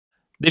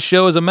This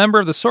show is a member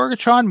of the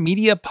Sorgatron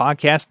Media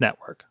Podcast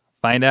Network.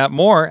 Find out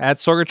more at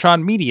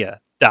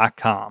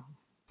sorgatronmedia.com.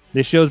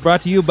 This show is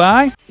brought to you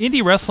by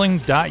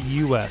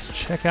IndieWrestling.us.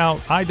 Check out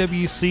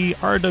IWC,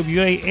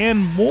 RWA,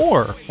 and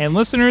more. And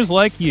listeners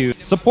like you,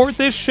 support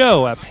this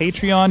show at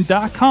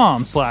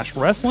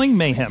Patreon.com/Wrestling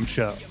Mayhem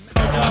Show.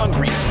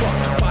 Hungry as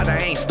fuck, but I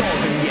ain't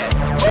starving yet.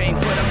 Chain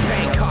for the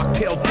pain,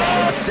 cocktail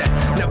bar set.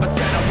 Never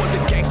said I was a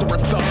gangster or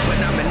thug, but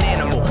I'm an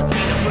animal.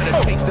 Peanut for the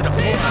taste of the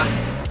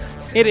fly.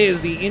 It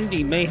is the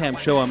Indie Mayhem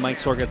Show. I'm Mike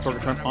Sorg at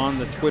Sorgatron on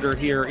the Twitter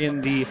here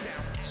in the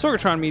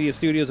Sorgatron Media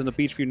Studios in the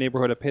Beachview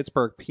neighborhood of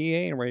Pittsburgh, PA,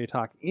 and ready to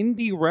talk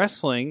indie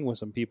wrestling with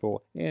some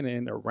people in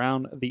and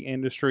around the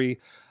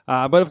industry.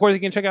 But of course, you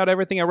can check out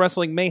everything at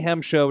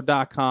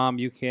WrestlingMayhemShow.com.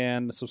 You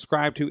can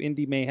subscribe to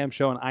Indie Mayhem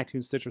Show on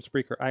iTunes, Stitcher,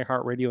 Spreaker,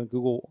 iHeartRadio, and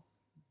Google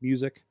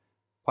Music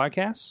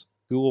Podcasts,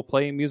 Google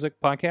Play Music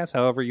Podcasts,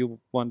 however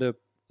you want to.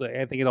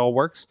 I think it all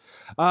works.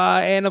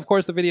 And of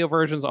course, the video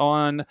versions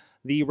on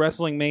the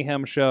Wrestling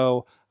Mayhem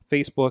Show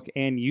Facebook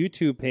and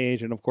YouTube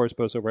page, and of course,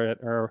 post over at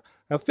our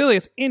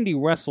affiliates,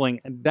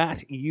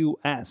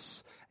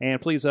 IndieWrestling.us. And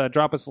please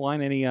drop us a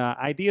line, any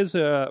ideas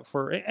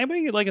for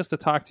anybody you'd like us to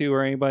talk to,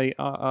 or anybody.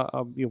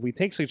 We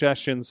take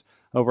suggestions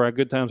over at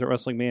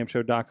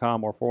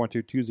goodtimes@WrestlingMayhemShow.com or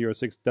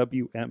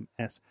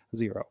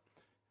 412-206-WMS0.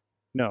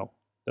 No,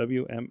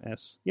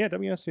 WMS. Yeah,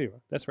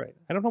 WMS0. That's right.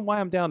 I don't know why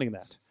I'm doubting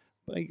that.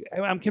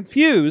 I'm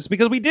confused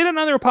because we did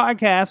another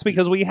podcast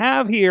because we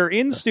have here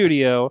in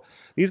studio.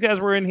 These guys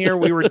were in here.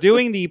 We were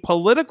doing the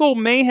Political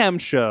Mayhem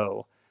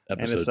Show.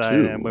 Episode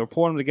 2. And we were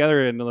pulling them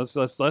together, and let's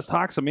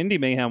talk some indie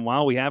mayhem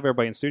while we have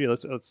everybody in studio.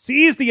 Let's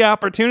seize the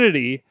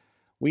opportunity.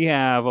 We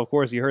have, of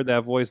course, you heard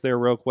that voice there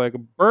real quick.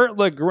 Burt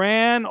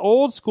LeGrand,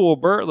 old school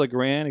Burt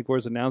LeGrand, of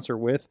course, announcer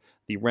with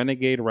the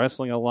Renegade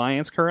Wrestling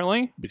Alliance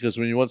currently. Because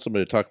when you want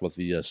somebody to talk about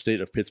the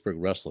state of Pittsburgh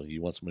wrestling,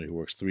 you want somebody who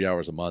works 3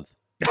 hours a month.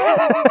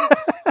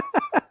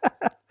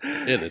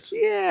 In it.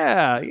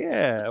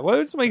 Yeah. Well,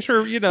 let's make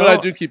sure, But I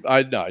do keep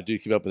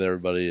up with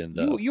everybody,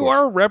 and you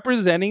are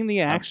representing the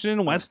action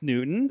in West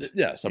Newton.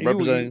 Yes, I'm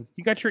representing.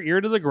 You got your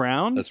ear to the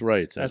ground. That's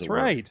right. That's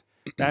right.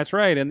 That's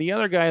right. And the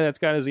other guy that's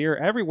got his ear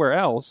everywhere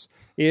else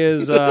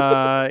is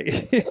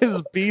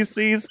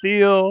BC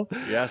Steel.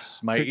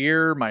 Yes, my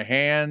ear, my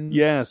hands.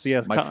 Yes,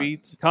 my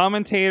feet.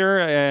 Commentator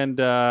and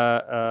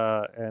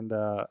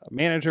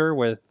manager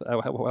with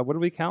what do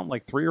we count?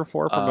 Like 3 or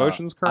 4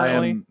 promotions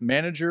currently. I am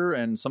manager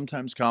and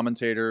sometimes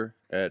commentator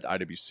at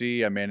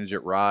IWC. I manage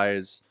at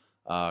Rise.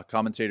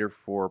 Commentator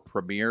for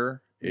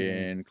Premier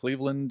in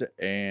Cleveland,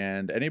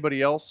 and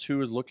anybody else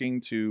who is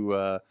looking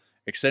to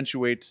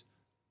accentuate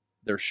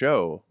their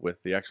show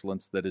with the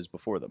excellence that is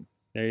before them.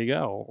 There you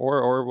go.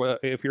 Or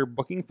if you're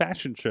booking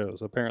fashion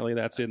shows, apparently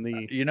that's in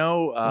the...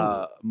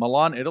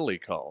 Milan, Italy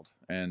called,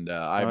 and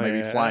I may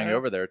be flying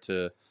over there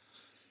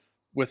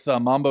with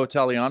Mambo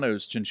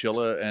Italiano's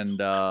chinchilla and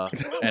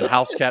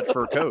house cat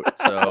fur coat.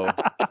 So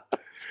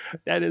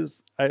that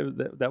was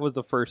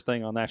the first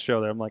thing on that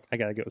show that I'm like, I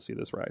gotta go see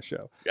this Rise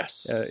show.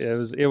 Yes,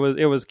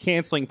 it was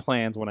canceling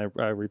plans when I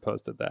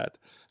reposted that.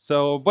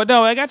 So, but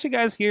no, I got you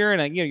guys here,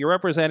 and you're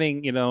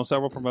representing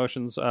several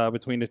promotions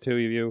between the two of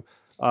you.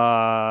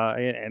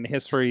 And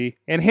history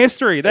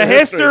between you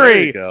guys.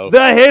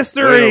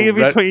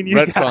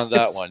 Retcon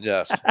that one,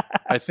 yes.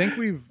 I think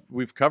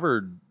we've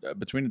covered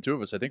between the two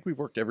of us. I think we've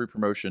worked every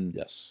promotion.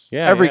 Yes,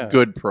 every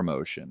good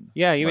promotion.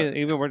 Yeah, even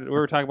we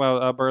were talking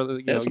about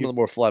some of the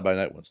more fly by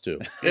night ones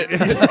too.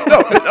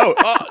 No.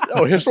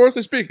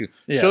 Historically speaking,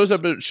 yes. shows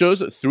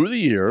that through the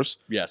years,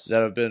 yes,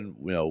 that have been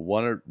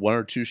one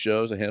or two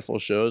shows, a handful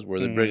of shows where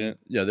they bring in,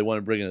 they want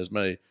to bring in as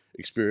many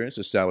experienced,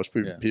 established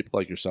people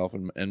like yourself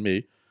and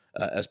me.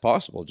 As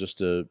possible, just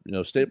to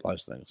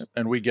stabilize things,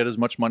 and we get as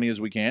much money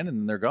as we can,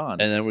 and they're gone,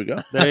 and then we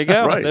go. There you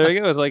go. Right. There you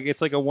go. It's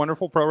like a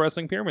wonderful pro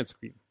wrestling pyramid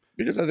scheme.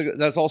 Because I think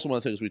that's also one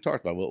of the things we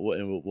talked about.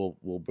 We'll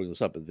bring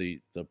this up. The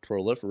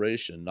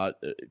proliferation, not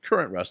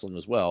current wrestling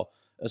as well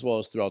as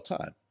throughout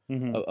time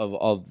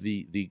of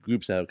the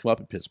groups that have come up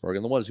in Pittsburgh,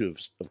 and the ones who have,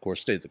 of course,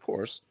 stayed the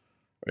course.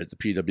 Right, the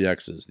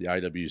PWXs, the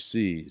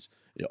IWCs.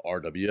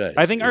 RWA.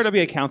 I think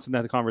RWA counts in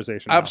that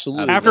conversation.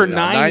 Absolutely. After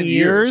 9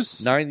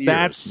 years, 9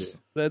 years.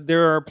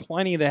 There are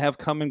plenty that have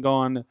come and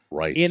gone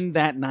in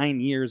that 9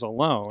 years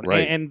alone.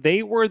 Right. And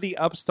they were the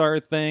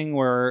upstart thing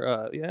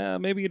where,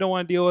 maybe you don't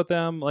want to deal with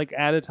them like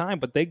at a time,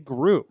 but they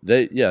grew.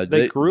 They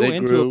grew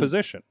into a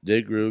position.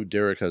 They grew.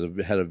 Derek had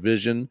a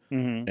vision,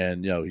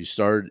 and he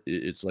started.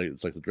 It's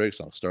like the Drake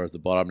song. Started at the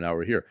bottom. Now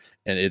we're here,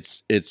 and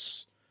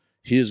it's.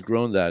 He has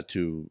grown that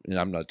to, and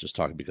I'm not just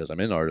talking because I'm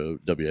in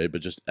RWA,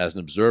 but just as an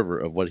observer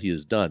of what he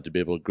has done to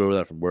be able to grow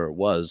that from where it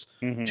was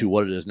to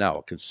what it is now.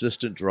 A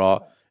consistent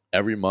draw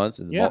every month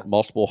in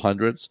multiple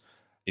hundreds,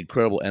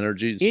 incredible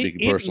energy,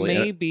 speaking personally. It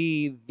may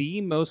be the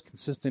most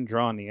consistent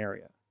draw in the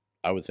area.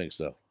 I would think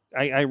so.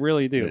 I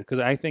really do, because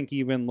I think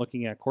even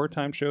looking at court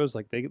time shows,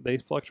 like they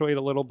fluctuate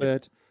a little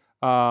bit.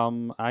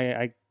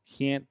 I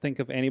can't think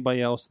of anybody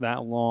else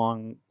that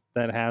long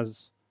that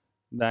has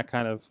that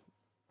kind of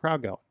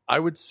crowd going. I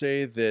would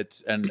say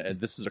that, and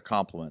this is a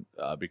compliment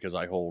because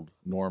I hold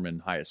Norm in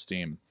high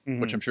esteem,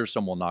 which I'm sure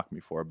some will knock me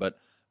for, but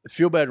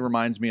Feel Bad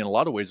reminds me in a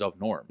lot of ways of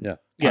Norm. Yeah.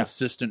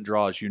 Consistent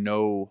draws,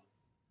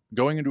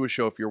 going into a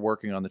show, if you're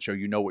working on the show,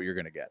 you know what you're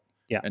going to get.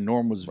 Yeah. And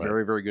Norm was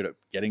very, very good at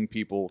getting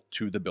people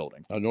to the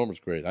building. Norm was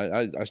great.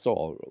 I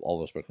still all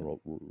the respect in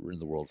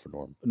the world for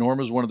Norm. Norm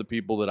was one of the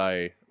people that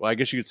I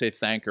guess you could say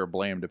thank or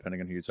blame,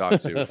 depending on who you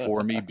talk to,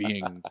 for me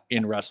being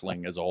in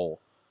wrestling as a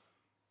whole.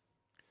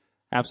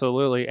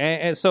 Absolutely.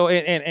 And so,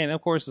 and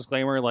of course,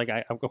 disclaimer, like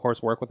I, of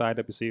course, work with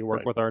IWC,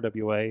 work with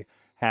RWA,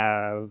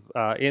 have,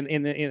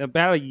 in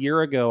about a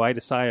year ago, I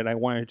decided I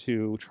wanted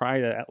to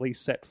try to at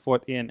least set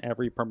foot in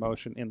every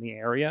promotion in the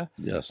area.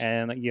 Yes.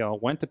 And,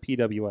 went to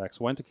PWX,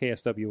 went to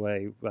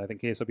KSWA, I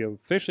think KSWA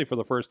officially for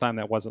the first time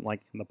that wasn't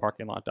like in the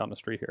parking lot down the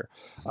street here.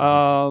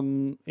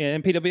 And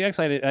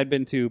PWX I'd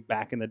been to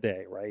back in the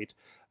day, right?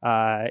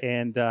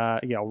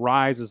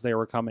 Rise as they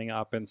were coming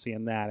up and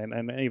seeing that,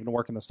 and even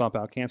working the Stomp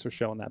Out Cancer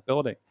show in that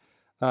building.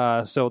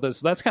 So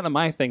that's kind of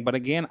my thing. But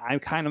again, I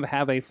kind of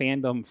have a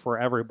fandom for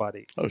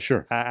everybody. Oh,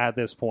 sure. At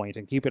this point,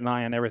 and keep an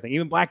eye on everything.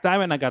 Even Black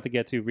Diamond I got to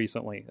get to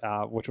recently,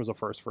 which was a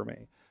first for me.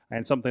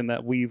 And something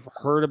that we've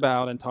heard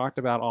about and talked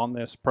about on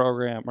this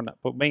program, or not,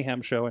 but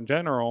Mayhem show in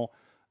general,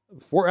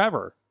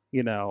 forever,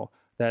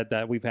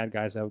 that we've had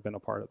guys that have been a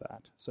part of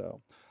that.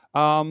 So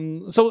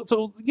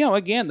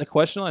again, the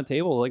question on the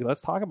table, like,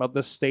 let's talk about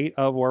the state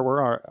of where we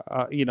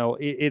are.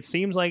 It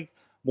seems like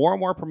more and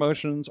more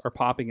promotions are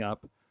popping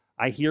up.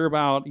 I hear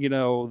about,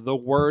 the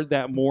word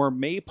that more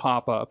may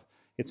pop up.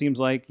 It seems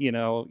like,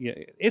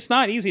 it's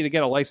not easy to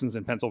get a license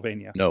in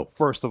Pennsylvania. No.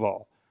 First of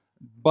all.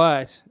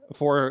 But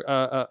for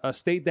a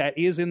state that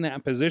is in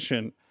that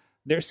position,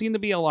 there seem to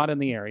be a lot in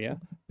the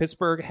area.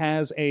 Pittsburgh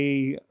has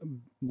a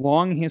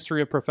long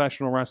history of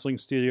professional wrestling,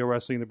 studio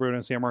wrestling, the Bruno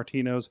and San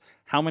Martinos.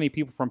 How many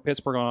people from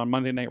Pittsburgh on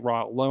Monday Night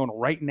Raw alone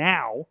right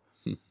now?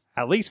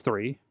 At least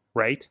 3,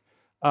 right?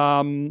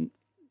 And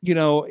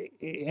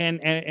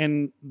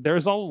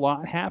there's a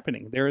lot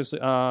happening. There's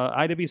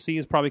IWC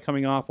is probably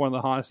coming off one of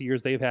the hottest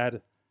years they've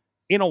had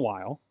in a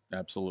while.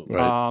 Absolutely.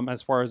 Right.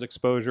 As far as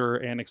exposure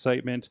and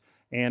excitement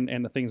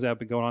and the things that have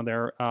been going on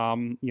there.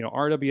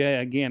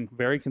 RWA, again,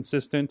 very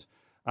consistent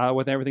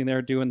with everything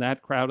they're doing.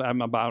 That crowd,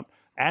 I'm about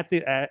at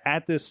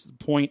this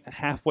point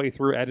halfway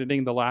through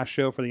editing the last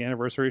show for the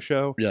anniversary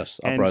show. Yes,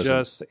 and uprising.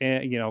 just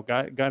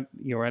got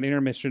at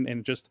intermission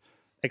and just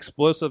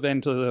explosive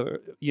into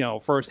the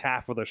first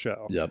half of the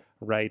show. Yep.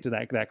 Right.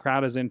 That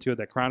crowd is into it.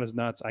 That crowd is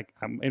nuts.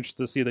 I'm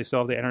interested to see if they still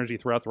have the energy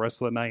throughout the rest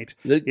of the night.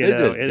 They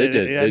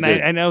did.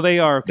 I know they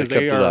are, because they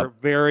kept it are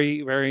up.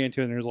 very, very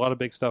into it. And there's a lot of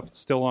big stuff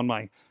still on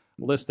my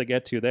list to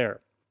get to there.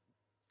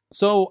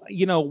 So,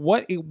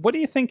 what do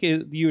you think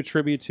you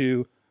attribute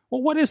to?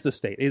 Well, what is the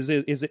state? Is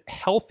it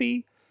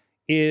healthy?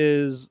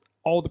 Is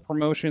all the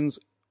promotions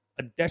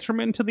a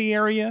detriment to the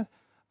area?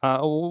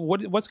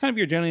 What's kind of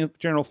your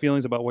general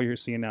feelings about what you're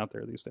seeing out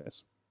there these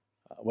days?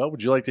 Well,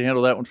 would you like to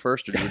handle that one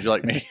first, or would you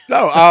like me?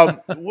 No.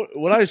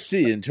 What I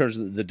see in terms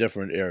of the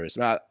different areas,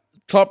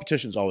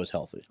 competition is always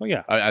healthy. Oh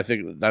yeah, I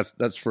think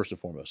that's first and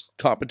foremost.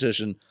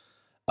 Competition,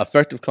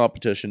 effective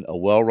competition, a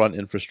well-run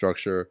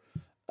infrastructure,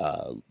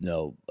 a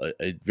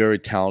very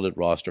talented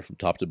roster from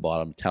top to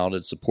bottom,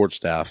 talented support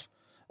staff,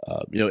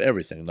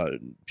 everything.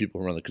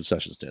 People who run the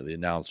concession stand, the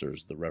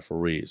announcers, the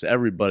referees,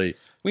 everybody.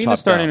 We need to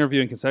start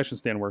interviewing concession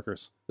stand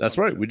workers. That's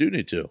right. We do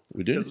need to.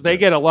 They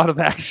get a lot of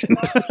action.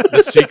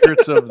 The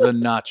secrets of the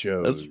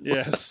nachos.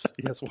 Yes.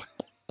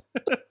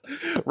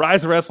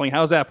 Rise Wrestling.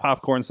 How's that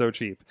popcorn so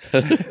cheap?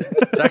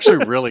 It's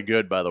actually really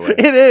good, by the way.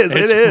 It is.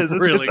 It's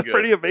really it's good.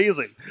 pretty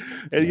amazing.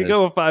 And you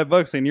go with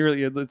 $5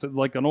 and it's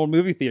like an old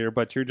movie theater,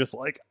 but you're just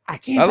like, I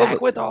came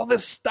back with all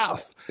this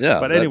stuff.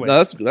 Yeah. But anyways,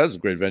 that's a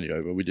great venue.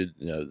 I mean, we did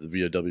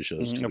the VOW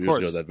shows of years course.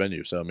 ago at that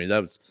venue. So I mean,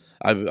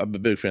 I'm a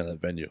big fan of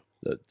that venue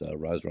that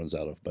Rise runs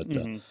out of. But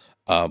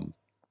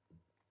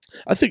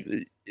I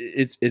think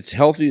it's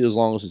healthy as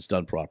long as it's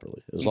done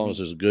properly, as long as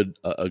there's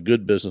a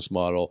good business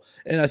model.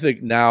 And I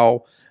think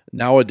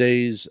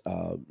nowadays,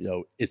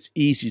 it's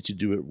easy to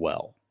do it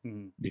well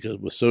because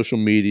with social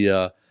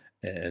media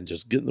and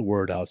just getting the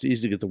word out, it's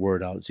easy to get the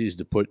word out. It's easy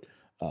to put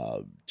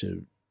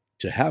to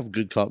have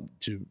good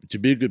to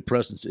be a good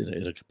presence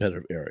in a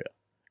competitive area.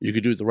 You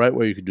could do it the right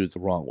way. You could do it the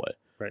wrong way.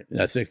 Right.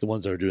 And I think the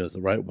ones that are doing it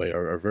the right way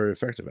are very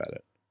effective at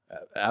it.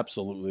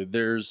 Absolutely.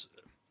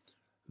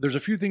 There's a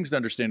few things to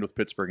understand with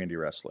Pittsburgh indie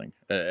wrestling,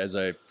 as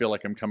I feel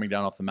like I'm coming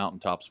down off the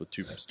mountaintops with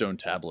 2 stone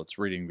tablets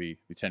reading the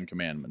 10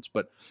 Commandments.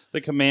 But the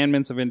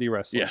commandments of indie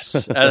wrestling.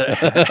 Yes,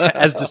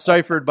 as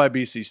deciphered by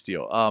BC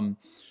Steel.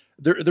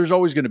 There's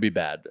always going to be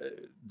bad.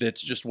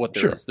 That's just what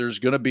there is. There's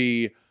going to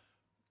be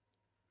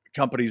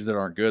companies that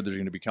aren't good. There's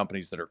going to be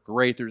companies that are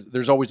great.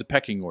 There's always a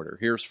pecking order.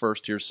 Here's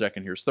first, here's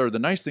second, here's third. The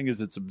nice thing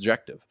is it's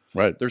objective.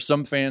 Right. There's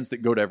some fans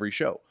that go to every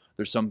show.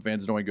 There's some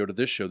fans that only go to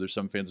this show. There's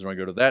some fans that only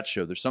go to that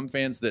show. There's some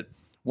fans that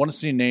want to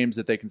see names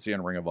that they can see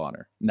on Ring of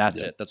Honor. And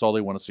that's it. That's all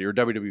they want to see. Or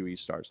WWE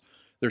stars.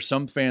 There's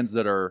some fans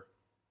that are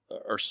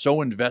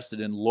so invested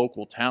in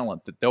local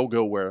talent that they'll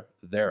go where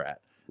they're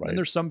at. Right. And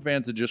there's some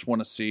fans that just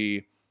want to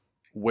see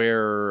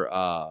where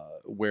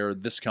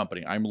this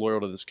company, I'm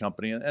loyal to this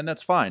company, and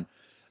that's fine.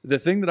 The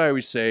thing that I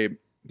always say,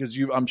 because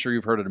I'm sure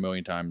you've heard it a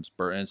million times,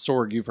 Bert, and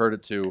Sorg, you've heard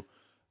it too.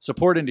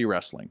 Support indie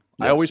wrestling.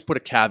 Yes. I always put a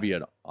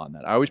caveat on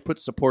that. I always put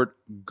support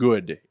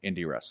good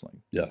indie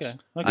wrestling. Yes. Okay.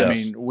 I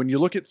mean, when you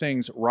look at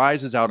things,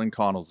 Rise is out in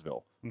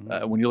Connellsville.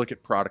 Mhm. When you look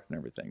at product and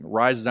everything,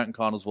 Rise is out in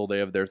Connellsville. They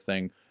have their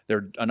thing.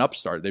 They're an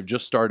upstart. They've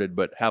just started,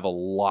 but have a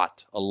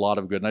lot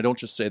of good. And I don't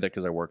just say that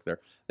because I work there.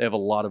 They have a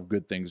lot of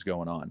good things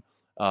going on.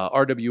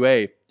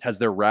 RWA has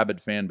their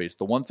rabid fan base.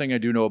 The one thing I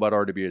do know about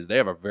RWA is they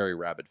have a very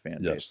rabid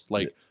fan base,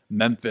 like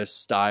Memphis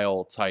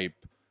style type.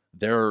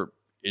 They're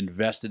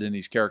invested in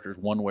these characters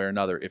one way or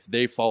another. If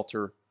they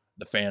falter,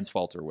 the fans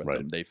falter with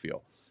them, they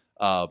feel.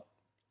 Pro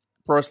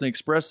Wrestling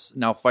Express,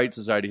 now Fight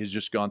Society, has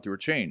just gone through a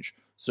change.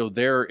 So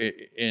they're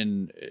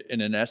in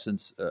an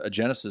essence, a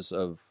genesis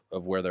of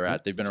where they're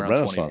at. They've been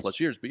around 20 plus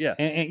years, but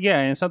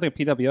and something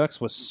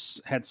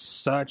PWX had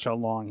such a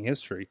long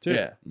history too.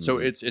 Yeah. So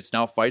it's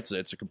now Fights.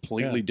 It's a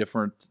completely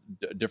different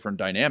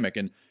dynamic,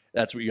 and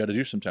that's what you got to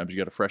do sometimes. You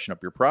got to freshen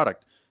up your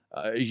product.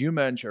 You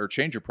mentioned, or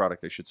change your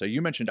product, I should say.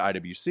 You mentioned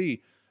IWC.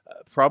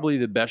 Probably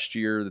the best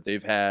year that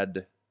they've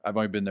had. I've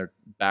only been there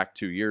back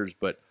 2 years,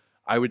 but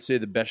I would say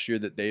the best year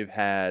that they've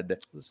had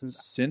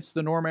since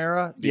the Norm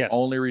era. The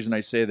only reason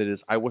I say that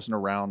is I wasn't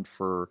around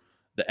for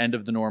the end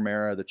of the Norm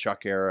era, the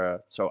Chuck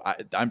era. So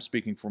I'm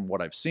speaking from what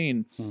I've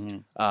seen. Mm-hmm.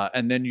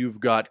 And then you've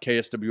got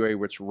KSWA,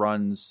 which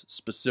runs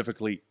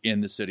specifically in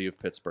the city of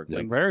Pittsburgh.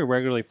 Like very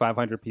regularly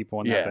 500 people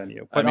in that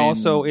venue. But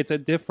also it's a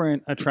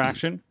different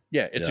attraction.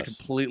 Yeah, it's a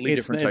completely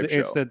different type show.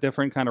 It's a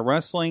different kind of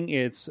wrestling.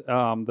 It's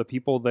the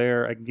people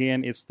there.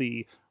 Again, it's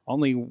the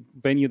only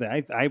venue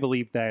that I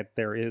believe that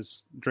there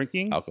is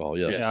drinking. Alcohol,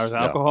 yes. Yeah, there's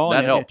alcohol.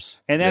 That helps.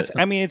 And that's,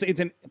 I mean,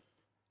 it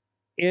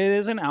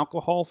is an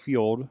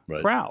alcohol-fueled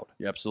crowd.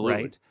 Yeah,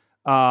 absolutely.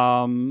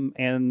 Right?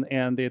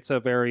 And it's a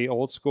very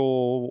old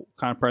school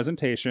kind of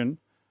presentation,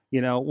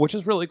 which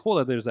is really cool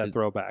that there's that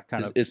throwback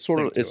kind of. It's sort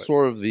of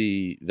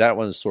that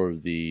one's sort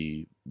of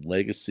the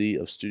legacy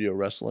of studio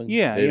wrestling.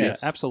 Yeah,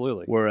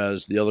 absolutely.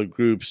 Whereas the other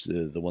groups,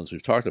 the ones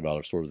we've talked about,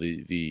 are sort of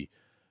the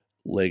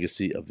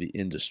legacy of the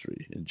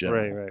industry in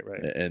general.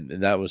 Right. And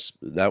that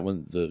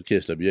one, the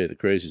KSWA, the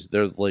Crazies,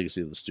 they're the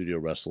legacy of the studio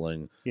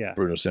wrestling. Yeah.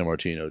 Bruno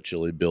Sammartino,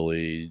 Chili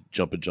Billy,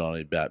 Jumpin'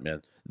 Johnny,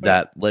 Batman.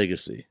 That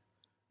legacy.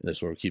 And they're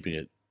sort of keeping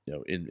it,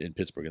 in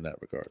Pittsburgh in that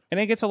regard. And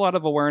it gets a lot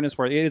of awareness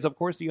for it. It is, of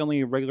course, the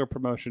only regular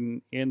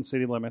promotion in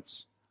city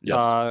limits.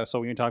 Yes. So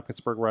when you talk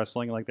Pittsburgh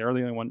wrestling, like they're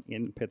the only one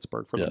in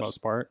Pittsburgh for the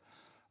most part.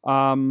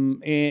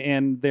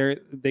 And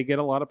they get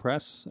a lot of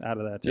press out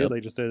of that too. They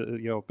just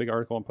did a big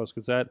article in Post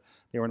Gazette.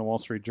 They were in the Wall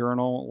Street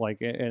Journal,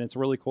 and it's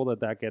really cool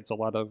that gets a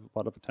lot of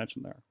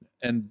attention there.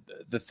 And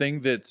the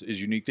thing that is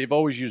unique, they've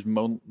always used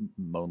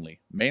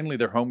mainly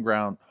their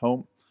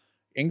home.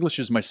 English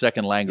is my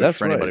second language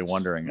for anybody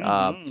wondering.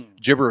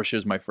 Gibberish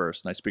is my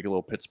first, and I speak a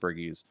little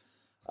Pittsburghese.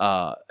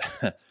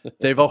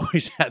 They've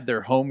always had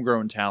their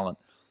homegrown talent.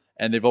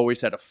 And they've always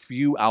had a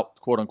few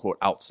quote-unquote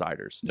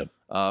outsiders. Yep.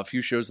 A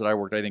few shows that I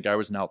worked, I think I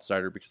was an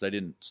outsider because I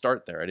didn't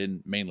start there. I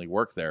didn't mainly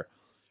work there.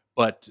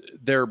 But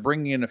they're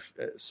bringing in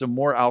some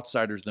more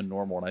outsiders than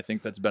normal, and I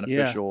think that's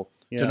beneficial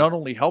to not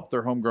only help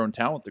their homegrown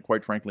talent that,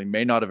 quite frankly,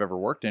 may not have ever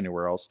worked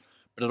anywhere else,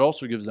 but it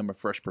also gives them a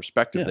fresh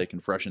perspective. They can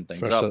freshen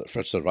things up.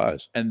 Fresh set of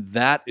eyes. And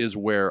that is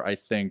where I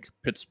think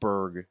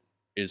Pittsburgh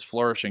is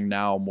flourishing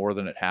now more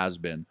than it has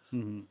been.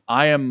 Mm-hmm.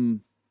 I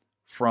am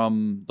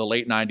from the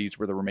late 90s,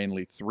 where there were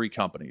mainly three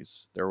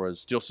companies. There was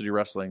Steel City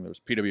Wrestling, there was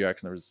PWX,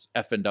 and there was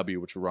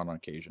FNW, which would run on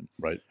occasion.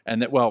 Right.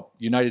 And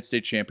United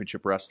States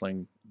Championship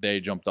Wrestling,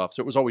 they jumped off.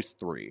 So it was always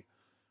 3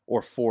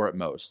 or 4 at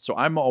most. So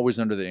I'm always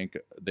under the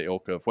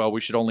ilk of, we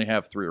should only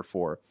have 3 or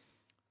 4.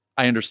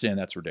 I understand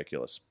that's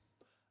ridiculous.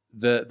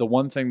 The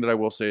one thing that I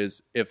will say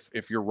is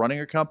if you're running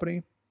a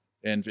company,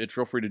 and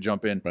feel free to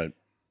jump in,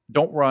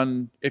 don't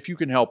run, if you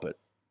can help it,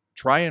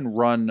 try and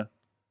run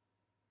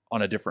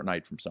on a different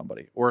night from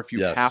somebody, or if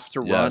you have to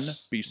run,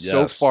 be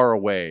so far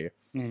away.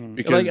 Mm-hmm.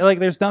 Because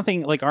there's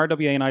nothing like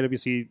RWA and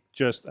IWC.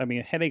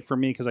 A headache for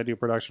me because I do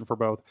production for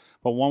both.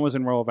 But one was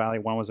in Royal Valley,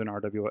 one was in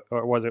RWA,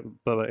 or was it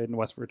in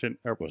West Virginia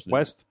or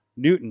West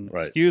Newton?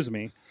 Right. Excuse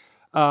me.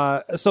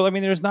 So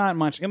there's not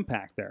much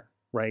impact there,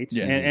 right?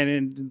 Yeah.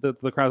 And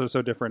the crowds are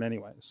so different,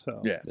 anyways.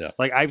 So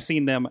like I've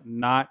seen them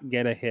not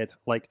get a hit.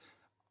 Like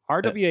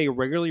RWA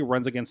regularly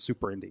runs against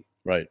Super Indie.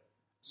 Right.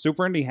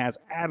 Super Indie has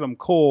Adam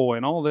Cole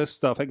and all this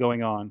stuff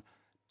going on.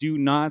 Do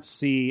not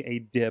see a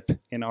dip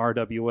in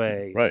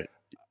RWA. Right.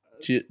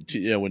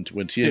 When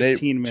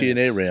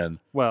TNA ran.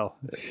 Well,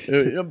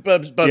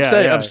 but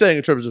I'm saying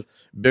in terms of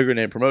bigger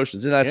name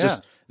promotions, and that's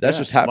just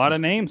happens. A lot of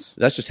names.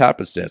 That's just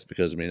happenstance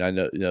because I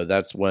know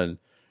that's when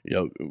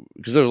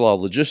because there's a lot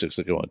of logistics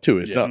that go on too.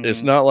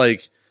 It's not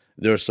like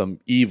there's some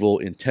evil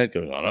intent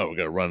going on. Oh, we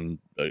got to run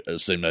the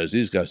same night as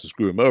these guys to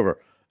screw them over.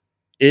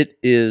 It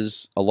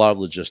is a lot of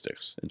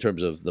logistics in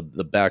terms of the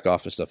back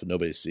office stuff that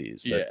nobody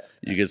sees. You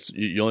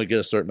only get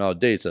a certain amount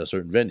of dates at a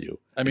certain venue.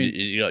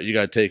 You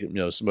got to take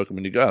them, smoke them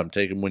when you got them.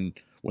 Take them when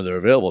when they're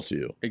available to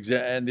you.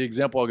 And the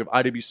example I'll give,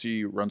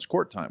 IWC runs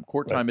Court Time.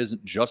 Court Time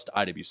isn't just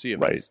IWC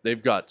events.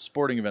 They've got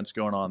sporting events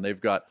going on. They've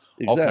got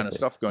all kind of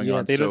stuff going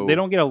on. They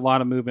don't get a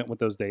lot of movement with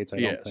those dates, I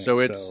don't think. So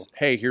it's,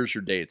 hey, here's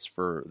your dates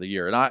for the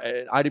year. And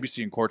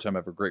IWC and Court Time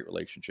have a great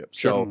relationship.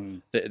 So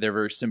they're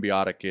very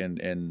symbiotic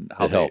in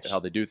how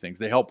they do things.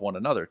 They help one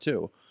another,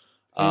 too.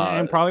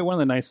 And probably one of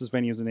the nicest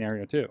venues in the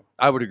area, too.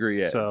 I would agree,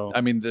 yeah. So,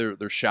 I mean,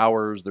 there's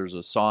showers, there's a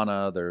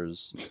sauna,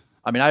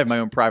 I have my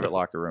own private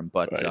locker room,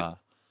 but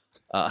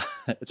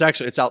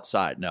it's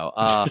outside. No.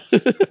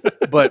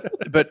 But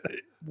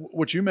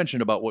what you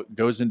mentioned about what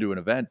goes into an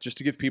event, just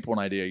to give people an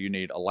idea, you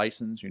need a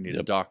license, you need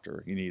a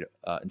doctor, you need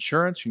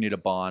insurance, you need a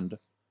bond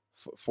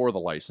for the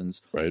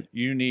license. Right.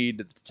 You need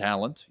the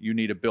talent, you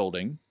need a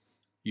building,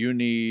 you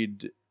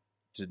need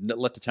to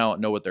let the talent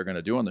know what they're going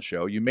to do on the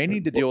show. You may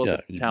need to deal with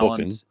the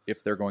talent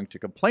if they're going to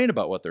complain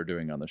about what they're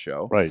doing on the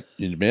show. Right.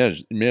 You need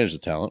to manage the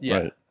talent. Yeah.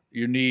 Right.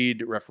 You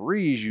need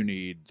referees, you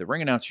need the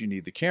ring announcer, you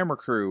need the camera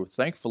crew.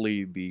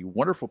 Thankfully, the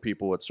wonderful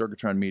people at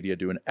Sorgatron Media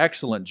do an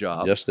excellent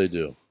job. Yes, they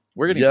do.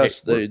 We're getting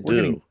we're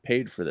getting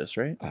paid for this,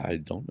 right? I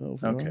don't know.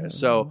 Okay,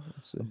 so,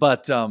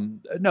 but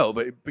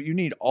you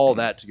need all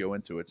that to go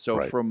into it.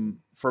 So from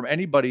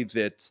anybody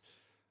that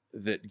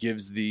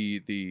gives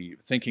the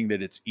thinking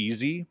that it's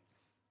easy,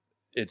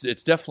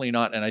 it's definitely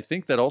not. And I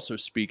think that also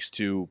speaks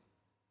to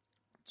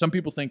some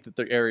people think that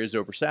the area is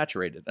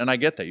oversaturated, and I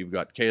get that. You've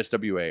got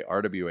KSWA,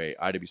 RWA,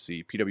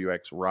 IWC,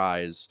 PWX,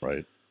 Rise.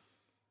 Right.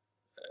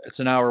 It's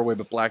an hour away,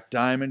 but Black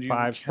Diamond,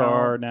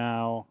 5-star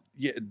now.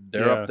 Yeah,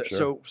 they're up there.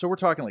 Sure. So we're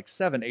talking like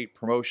 7-8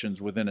 promotions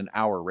within an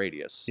hour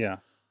radius. Yeah.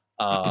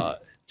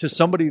 To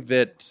somebody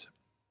that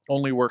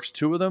only works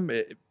 2 of them,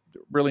 it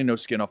really no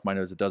skin off my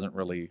nose. It doesn't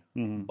really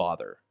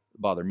bother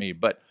me,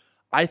 but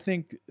I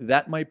think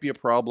that might be a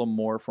problem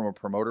more from a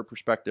promoter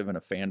perspective and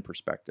a fan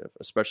perspective,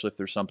 especially if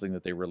there's something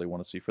that they really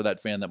want to see. For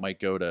that fan that might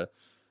go to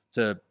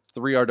 3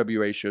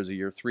 RWA shows a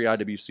year, 3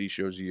 IWC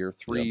shows a year,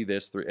 3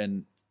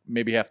 and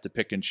maybe have to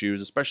pick and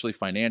choose, especially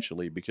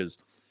financially, because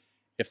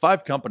if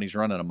 5 companies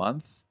run in a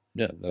month,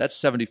 that's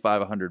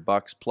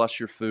 $75-$100 plus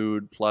your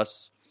food,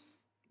 plus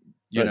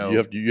you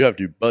have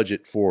to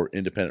budget for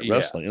independent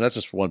wrestling, and that's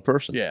just for one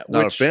person,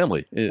 not a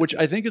family. Which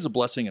I think is a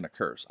blessing and a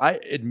curse. I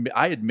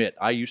admit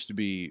I used to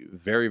be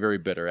very, very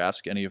bitter.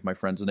 Ask any of my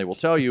friends, and they will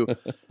tell you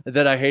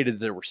that I hated that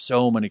there were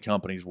so many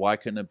companies. Why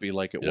couldn't it be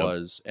like it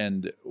was?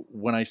 And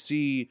when I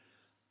see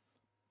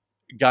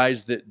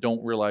guys that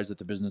don't realize that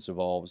the business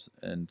evolves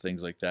and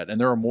things like that, and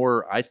there are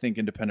more, I think,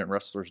 independent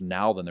wrestlers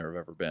now than there have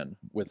ever been.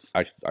 With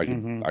I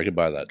can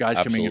buy that. Guys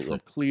coming in from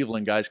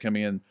Cleveland, guys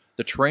coming in.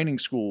 The training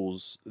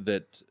schools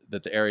that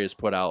the area has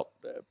put out,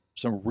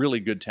 some really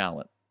good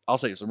talent. I'll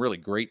say some really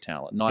great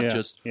talent, not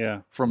just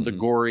from the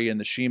Gory and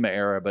the Shima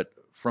era, but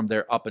from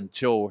there up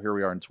until here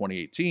we are in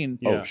 2018.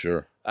 Oh,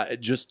 sure.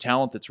 Just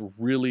talent that's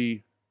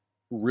really,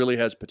 really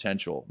has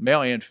potential,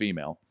 male and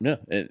female. Yeah,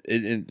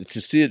 and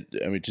to see it,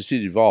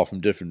 evolve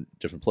from different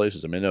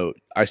places. I mean, I know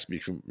I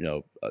speak from,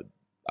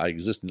 I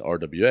exist in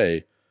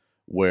RWA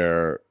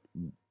where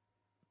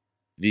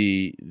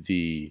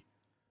the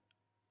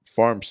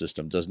farm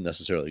system doesn't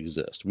necessarily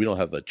exist. We don't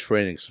have a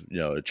training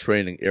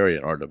area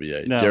in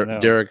RWA. No.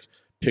 Derek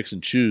picks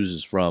and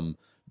chooses from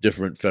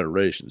different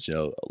federations.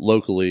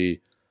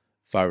 Locally,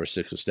 5 or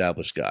 6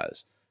 established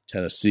guys,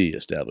 Tennessee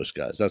established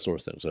guys, that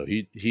sort of thing. So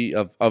he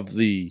of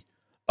the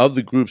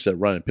groups that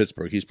run in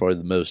Pittsburgh, he's probably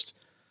the most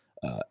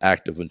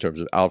active in terms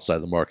of outside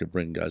the market,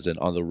 bringing guys in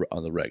on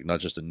the reg, not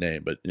just a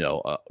name, but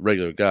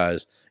regular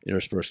guys,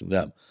 interspersing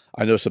them.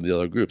 I know some of the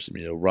other groups.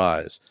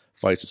 Rise,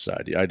 Fight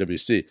Society,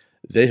 IWC.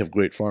 They have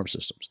great farm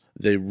systems.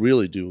 They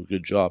really do a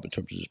good job in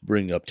terms of just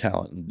bringing up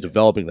talent and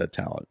developing that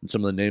talent. And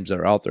some of the names that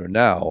are out there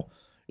now,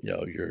 your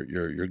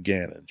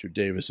Gannons, your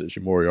Davises,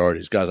 your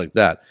Moriartys, guys like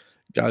that,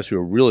 guys who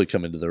are really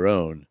coming to their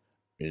own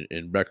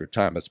in record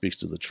time. That speaks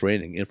to the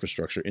training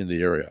infrastructure in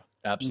the area.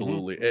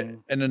 Absolutely. Mm-hmm.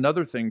 And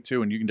another thing,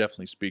 too, and you can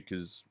definitely speak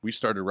because we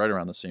started right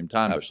around the same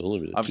time.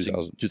 Absolutely.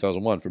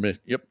 2001 for me.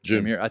 Yep.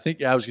 June. Here. I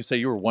think, I was going to say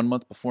you were 1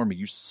 month before me.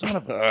 You son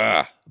of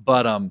a...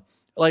 But,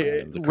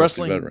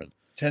 wrestling veteran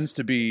tends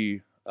to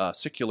be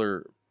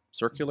cyclical.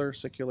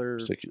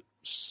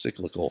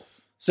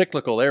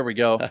 Cyclical. There we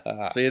go.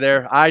 See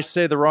there? I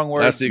say the wrong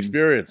word. That's the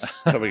experience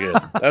coming in.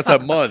 That's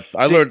that month.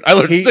 I learned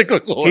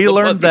cyclical. He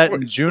learned that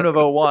in June of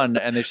 2001,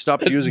 and they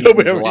stopped using it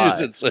in July.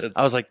 Used it since.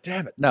 I was like,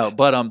 damn it. No,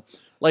 but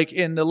like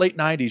in the late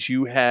 90s,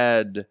 you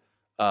had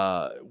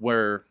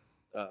where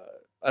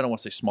I don't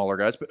want to say smaller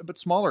guys, but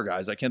smaller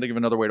guys. I can't think of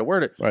another way to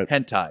word it. Right.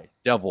 Hentai,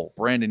 Devil,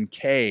 Brandon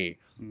K,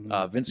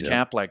 Vince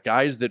Kaplak,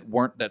 guys that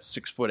weren't that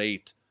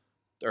 6'8"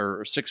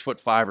 or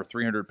 6'5" or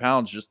 300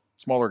 pounds, just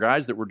smaller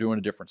guys that were doing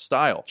a different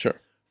style. Sure.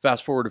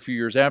 Fast forward a few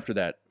years after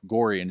that,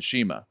 Gory and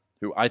Shima,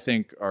 who I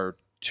think are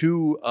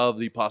 2 of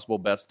the possible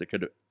best that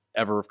could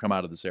ever have come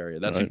out of this area.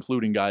 That's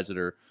including guys that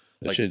are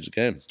like changed the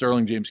game.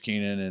 Sterling James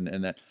Keenan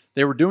and that.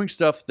 They were doing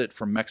stuff that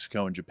from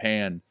Mexico and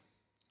Japan.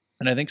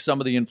 And I think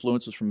some of the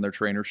influences from their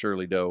trainer,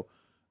 Shirley Doe,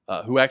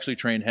 who actually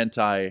trained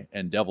Hentai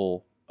and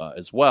Devil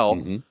as well.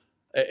 Mm-hmm.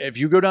 if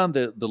you go down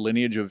the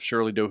lineage of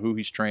Shirley Doe, who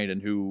he's trained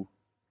and who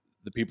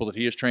the people that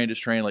he has trained,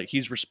 like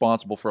he's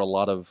responsible for a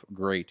lot of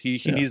great.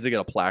 He needs to get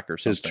a plaque or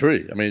something. His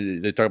tree. I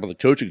mean, they talk about the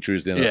coaching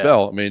trees in the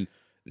NFL. I mean,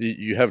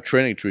 you have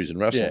training trees in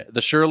wrestling. Yeah,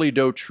 the Shirley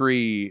Doe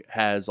tree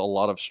has a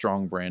lot of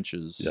strong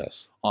branches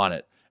on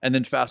it. And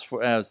then fast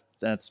forward,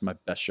 that's my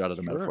best shot at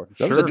a metaphor.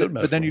 That was a good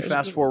metaphor. But then you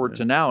fast forward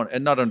to now,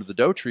 and not under the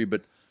Doe tree,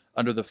 but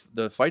under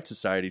the Fight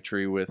Society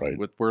tree with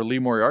where Lee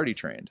Moriarty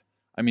trained.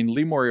 I mean,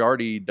 Lee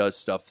Moriarty does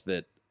stuff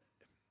that,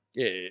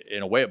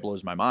 in a way, it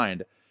blows my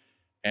mind.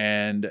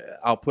 And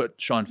I'll put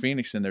Sean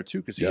Phoenix in there too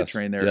because he had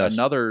trained there.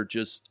 Another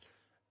just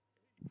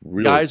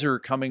guys are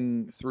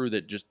coming through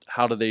that just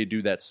how do they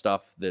do that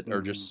stuff that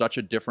are just such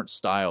a different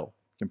style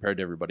compared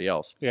to everybody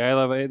else. Yeah, I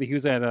love it. He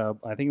was at I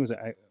think it was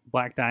at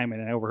Black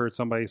Diamond, and I overheard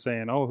somebody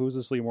saying, "Oh, who's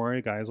this Lee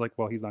Moriarty guy?" I was like,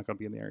 "Well, he's not going to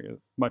be in the area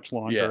much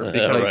longer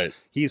because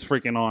he's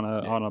freaking on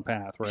a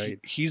path, right?"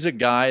 He's a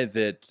guy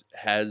that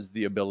has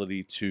the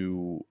ability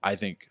to, I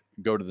think,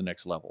 go to the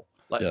next level.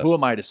 Like, who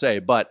am I to say?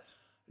 But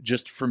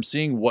just from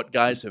seeing what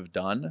guys have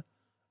done,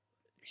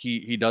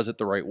 he does it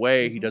the right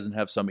way. He doesn't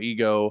have some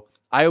ego.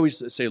 I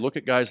always say, look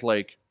at guys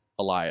like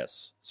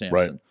Elias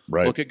Sampson.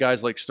 Right. Look at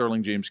guys like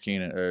Sterling James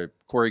Keenan or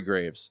Corey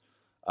Graves.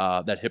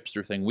 That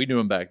hipster thing. We knew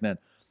him back then.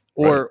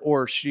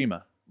 Or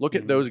Shima. Look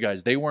at those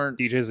guys. They weren't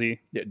DJZ.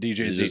 Yeah,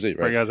 DJZ.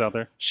 For you guys out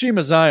there.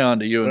 Shima Zion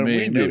to you and When me.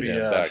 we knew Maybe,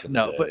 him back in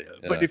the day.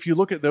 But if you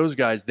look at those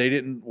guys, they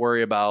didn't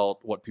worry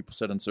about what people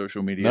said on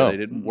social media. No. They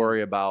didn't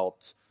worry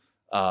about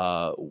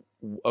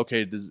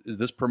okay, is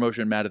this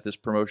promotion mad at this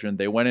promotion?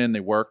 They went in,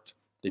 they worked,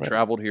 they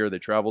traveled here, they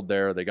traveled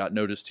there, they got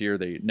noticed here,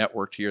 they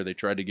networked here, they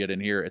tried to get in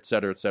here, et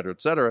cetera, et cetera,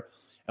 et cetera.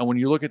 And when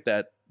you look at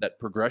that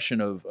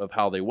progression of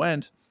how they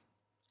went,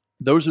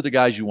 those are the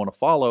guys you want to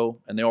follow,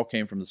 and they all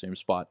came from the same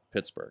spot,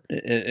 Pittsburgh.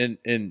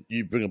 And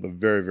you bring up a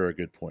very, very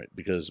good point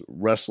because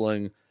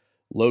wrestling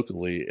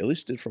locally, at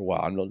least did for a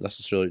while. I don't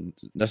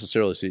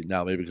necessarily see it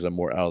now, maybe because I'm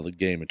more out of the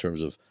game in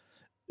terms of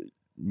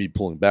me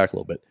pulling back a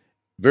little bit.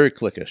 Very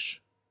cliquish.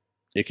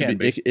 It can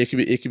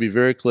be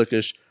very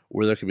cliquish,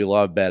 where there can be a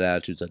lot of bad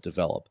attitudes that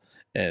develop.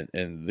 And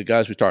the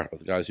guys we talked about,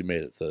 the guys who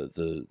made it,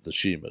 the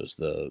Shimas,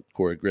 the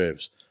Corey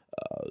Graves.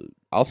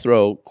 I'll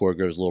throw Corey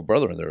Graves' little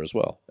brother in there as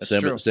well.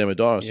 Sam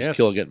Adonis is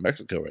killing it in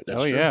Mexico right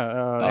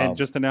now. And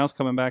just announced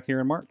coming back here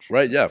in March.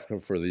 Right, yeah,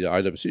 for the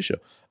IWC show.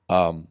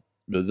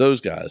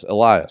 Those guys,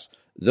 Elias,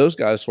 those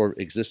guys sort of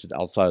existed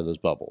outside of those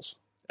bubbles.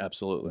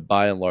 Absolutely.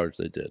 By and large,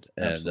 they did.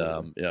 And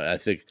I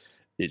think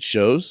it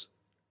shows.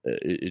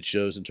 It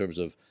shows in terms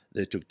of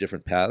they took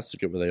different paths to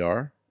get where they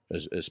are,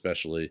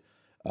 especially,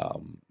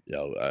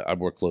 I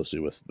work closely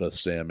with both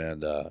Sam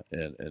and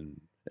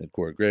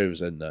Corey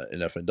Graves and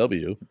in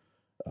FNW,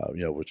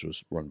 which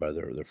was run by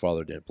their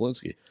father, Dan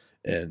Polinsky.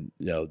 And,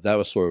 that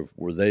was sort of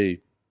where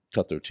they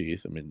cut their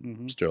teeth. I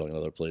mean, Sterling and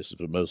other places,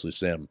 but mostly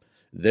Sam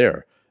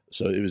there.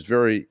 So it was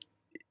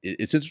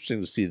it's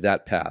interesting to see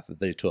that path that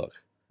they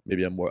took.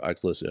 Maybe I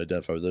closely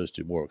identify with those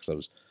two more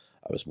because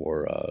I was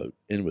more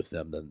in with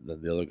them than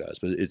the other guys.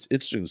 But it's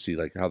interesting to see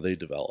like how they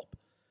develop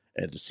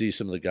and to see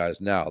some of the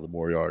guys now, the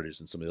Moriartys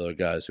and some of the other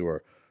guys who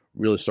are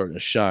really starting to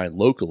shine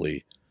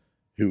locally,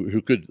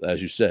 who could,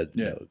 as you said,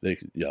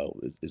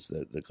 it's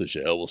the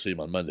cliche. Oh, we'll see them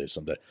on Monday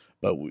someday.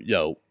 But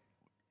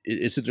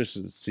it's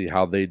interesting to see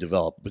how they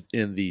develop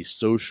within the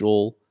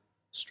social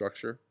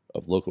structure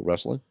of local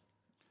wrestling.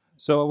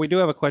 So we do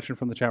have a question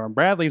from the chat room.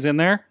 Bradley's in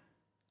there.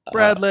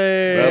 Bradley.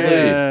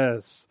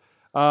 Yes.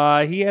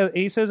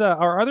 He says,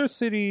 are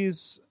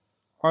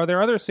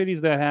there other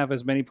cities that have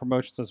as many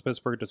promotions as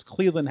Pittsburgh? Does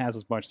Cleveland has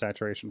as much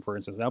saturation, for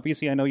instance? Now,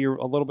 BC, I know you're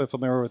a little bit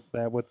familiar with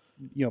that, with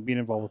being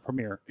involved with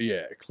Premier.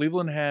 Yeah,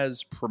 Cleveland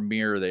has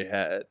Premier. They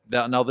had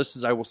now. This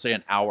is, I will say,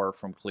 an hour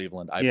from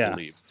Cleveland, I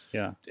believe.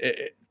 Yeah.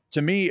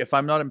 To me, if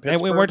I'm not in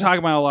Pittsburgh, and we're talking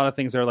about a lot of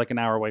things that are like an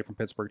hour away from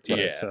Pittsburgh too.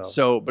 Yeah.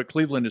 But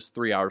Cleveland is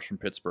 3 hours from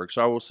Pittsburgh.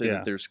 So I will say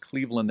that there's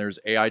Cleveland. There's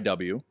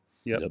AIW.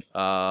 Yep.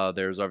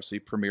 There's obviously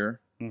Premier.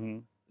 Mm-hmm.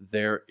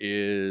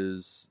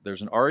 There's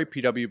an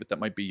RAPW, but that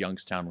might be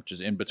Youngstown, which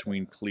is in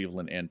between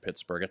Cleveland and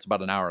Pittsburgh. It's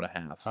about an hour and a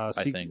half, I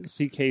think.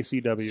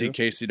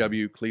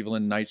 CKCW,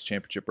 Cleveland Knights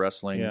Championship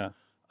Wrestling. Yeah.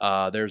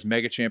 There's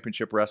Mega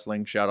Championship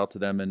Wrestling. Shout out to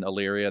them in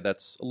Elyria.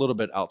 That's a little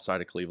bit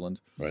outside of Cleveland.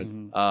 Right.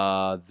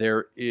 Mm-hmm.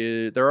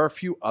 There are a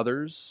few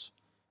others.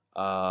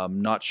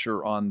 Not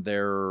sure on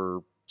their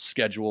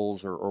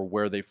schedules or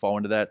where they fall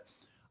into that.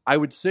 I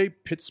would say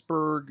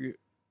Pittsburgh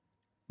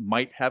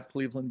might have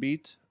Cleveland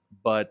beat,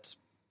 but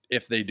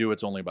if they do,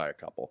 it's only by a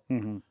couple.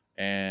 Mm-hmm.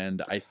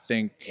 And I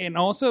think... And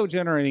also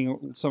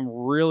generating some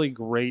really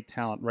great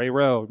talent. Ray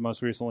Rowe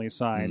most recently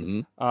signed.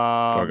 Mm-hmm.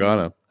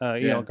 Gargano.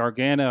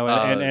 Gargano.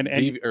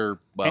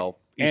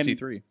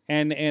 EC3.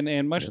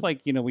 And much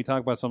like, we talk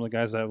about some of the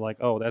guys that are like,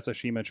 oh, that's a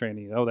Shima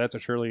trainee. Oh, that's a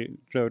Shirley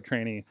Joe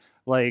trainee.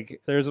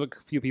 Like, there's a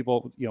few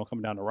people,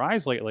 coming down to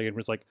Rise lately and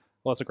it's like,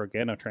 well, it's a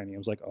Gargano trainee. I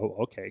was like, oh,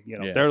 okay.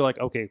 They're like,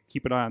 okay,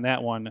 keep an eye on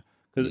that one.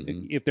 Because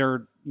if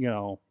they're,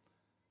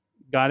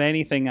 got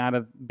anything out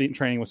of being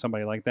training with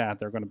somebody like that,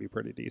 they're going to be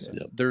pretty decent.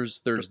 Yep.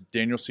 There's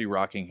Daniel C.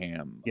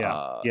 Rockingham.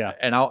 Yeah.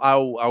 And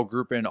I'll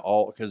group in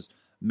all because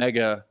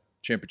Mega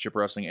Championship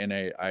Wrestling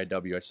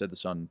NAIW. I said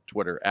this on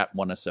Twitter at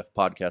 1SF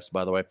Podcast,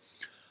 by the way.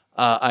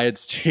 I had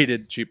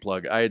stated, cheap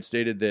plug, I had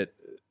stated that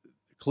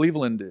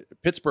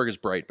Pittsburgh is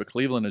bright, but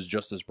Cleveland is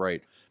just as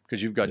bright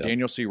because you've got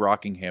Daniel C.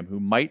 Rockingham, who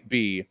might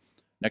be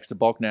next to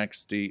Bulk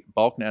Nasty,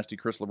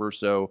 Chris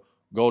LaRusso,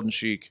 Golden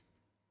Sheik,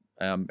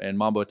 and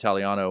Mambo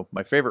Italiano,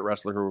 my favorite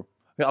wrestler, who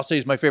I'll say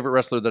he's my favorite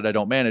wrestler that I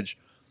don't manage.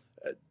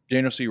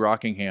 Daniel C.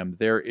 Rockingham.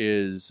 There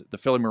is the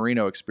Philly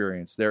Marino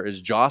experience. There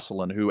is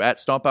Jocelyn, who at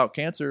Stomp Out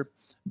Cancer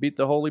beat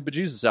the holy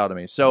bejesus out of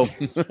me. So,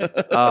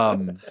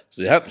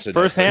 So you have to say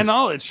First-hand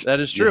knowledge. that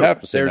is You true. have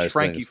to say There's nice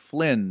Frankie things.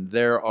 Flynn.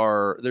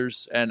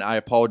 There's, and I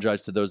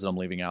apologize to those that I'm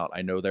leaving out.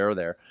 I know they're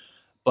there.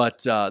 But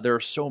there are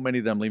so many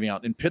of them leaving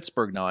out. In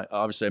Pittsburgh now,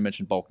 obviously I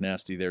mentioned Bulk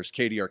Nasty. There's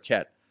Katie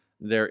Arquette.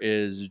 There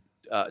is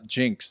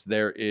Jinx.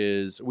 There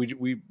is,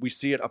 we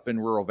see it up in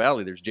Rural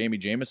Valley. There's Jamie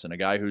Jameson, a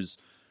guy who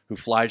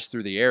flies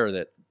through the air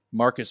that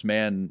Marcus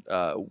Mann,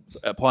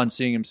 upon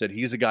seeing him, said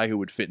he's a guy who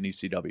would fit in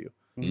ECW.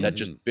 That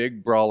just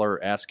big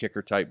brawler, ass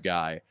kicker type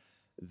guy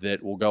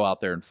that will go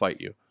out there and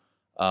fight you.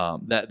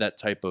 That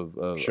type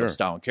of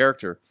style and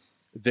character.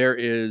 There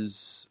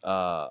is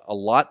a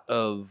lot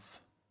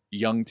of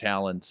young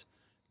talent,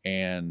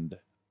 and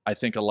I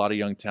think a lot of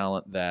young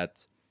talent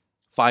that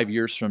 5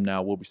 years from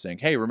now we'll be saying,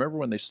 "Hey, remember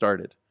when they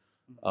started?"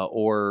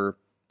 And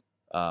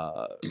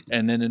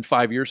then in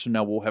 5 years from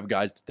now we'll have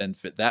guys that then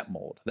fit that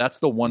mold. That's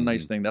the one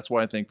nice thing. That's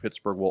why I think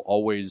Pittsburgh will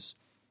always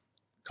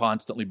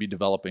constantly be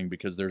developing,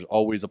 because there's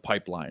always a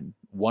pipeline,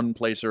 one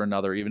place or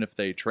another. Even if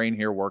they train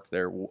here, work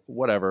there,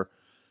 whatever,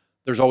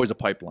 there's always a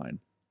pipeline.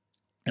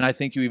 And I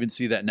think you even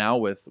see that now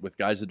with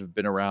guys that have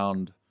been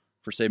around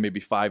for, say,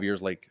 maybe 5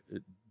 years, like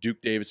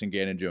Duke Davis and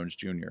Gannon Jones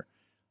Jr.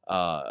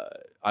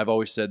 I've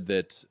always said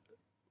that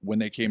when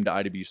they came to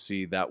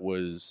IWC, that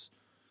was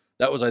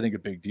I think a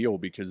big deal,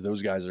 because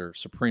those guys are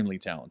supremely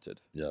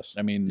talented. Yes.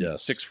 I mean,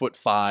 Yes.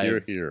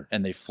 6'5", Here.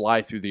 and they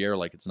fly through the air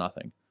like it's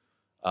nothing.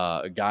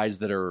 Guys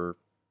that are,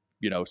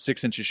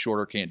 6 inches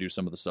shorter can't do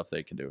some of the stuff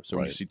they can do. So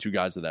when you Right. see two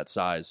guys of that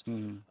size,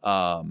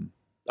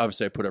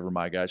 obviously I put over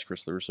my guys,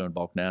 Chris LaRusso and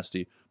Bulk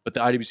Nasty, but the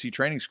IWC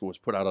training school has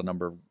put out a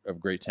number of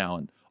great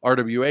talent.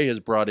 RWA has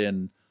brought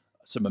in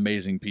some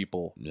amazing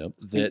people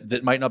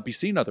that might not be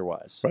seen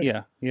otherwise. Right.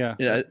 Yeah.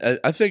 Yeah,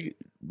 I think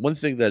one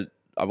thing that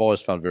I've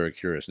always found very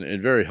curious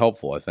and very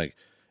helpful, I think,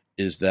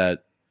 is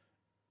that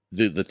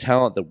the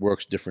talent that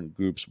works different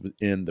groups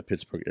within the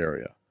Pittsburgh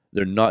area.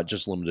 They're not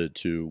just limited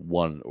to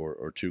one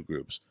or two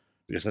groups,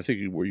 because I think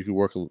you could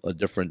work a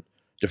different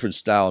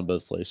style in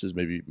both places.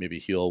 Maybe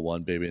heel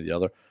one, baby in the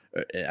other.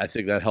 I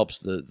think that helps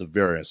the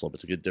variance a little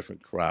bit to get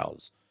different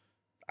crowds.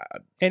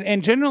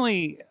 And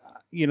generally,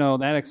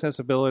 that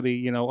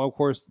accessibility, of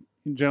course,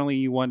 generally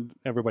you want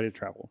everybody to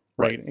travel,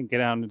 right? And get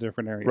out into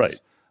different areas.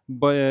 Right.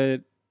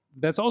 But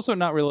that's also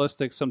not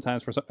realistic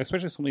sometimes for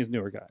especially some of these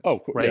newer guys.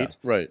 Oh, right. Yeah,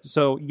 right.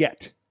 So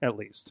yet, at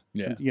least,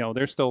 Yeah.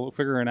 they're still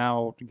figuring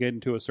out to get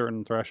into a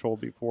certain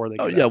threshold before they.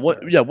 Oh get yeah,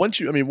 out there. once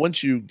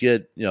you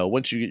get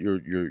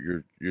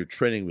your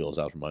training wheels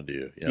out from under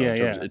you,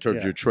 in terms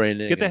of your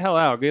training, Get the hell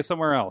out. Get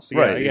somewhere else.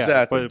 right, Yeah,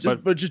 exactly.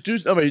 But Just do.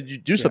 You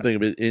do something a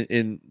bit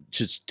in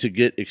just to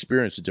get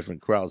experience in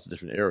different crowds, in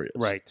different areas.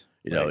 right.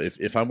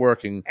 If I'm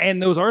working,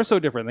 And those are so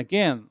different.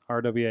 Again,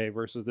 RWA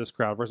versus this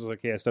crowd versus a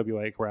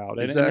KSWA crowd, and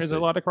there's Exactly. a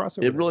lot of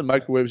crossover. it really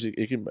microwaves.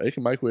 It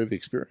can microwave the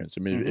experience.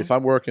 I mean, if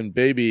I'm working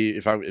baby,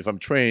 if I'm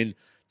trained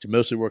to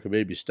mostly work a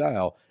baby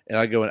style, and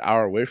I go an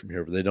hour away from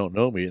here, but they don't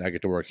know me, and I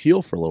get to work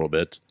heel for a little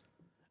bit,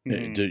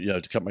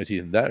 to cut my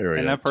teeth in that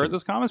area. And I've heard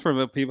this comments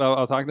from people.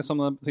 I'll talk to some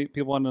of the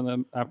people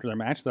after their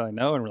match that I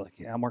know, and we're like,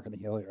 "Yeah, I'm working the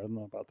heel here. I don't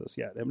know about this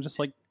yet." I'm just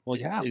like, "Well,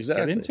 yeah, let's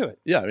get into it."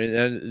 Yeah, I mean,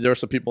 and there are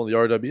some people in the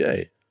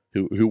RWA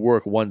who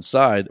work one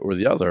side or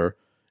the other,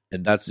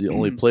 and that's the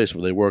only place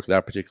where they work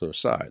that particular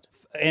side.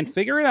 And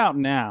figure it out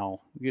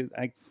now.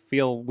 I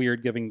feel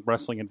weird giving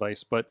wrestling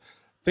advice, but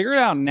figure it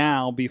out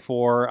now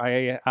before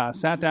I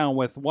sat down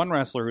with one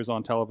wrestler who's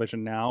on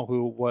television now,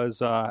 who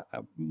was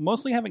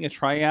mostly having a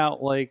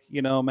tryout,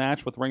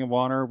 match with Ring of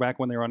Honor back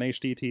when they were on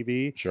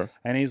HDTV. Sure.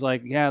 And he's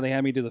like, "Yeah, they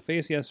had me do the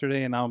face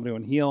yesterday, and now I'm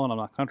doing heel, and I'm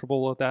not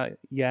comfortable with that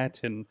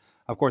yet." And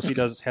of course, he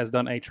has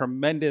done a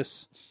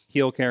tremendous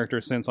heel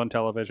character since on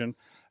television.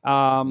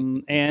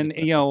 Don't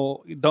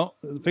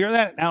figure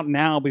that out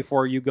now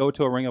before you go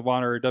to a Ring of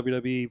Honor or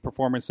WWE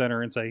Performance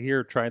Center and say,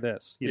 "Here, try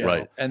this."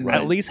 Right. And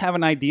At least have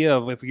an idea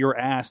of, if you're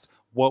asked,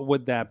 what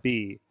would that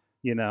be?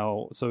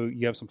 So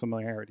you have some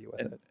familiarity with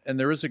it. And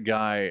there is a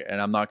guy,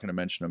 and I'm not going to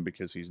mention him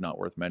because he's not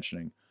worth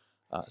mentioning.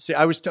 See,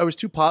 I was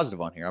too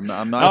positive on here. I'm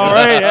not. All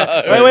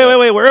right.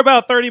 Wait. We're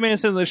about 30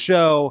 minutes into the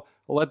show.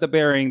 Let the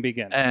burying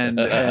begin. And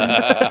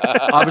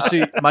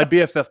obviously, my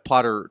BFF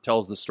Potter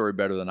tells the story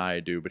better than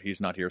I do, but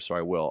he's not here, so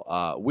I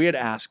will. We had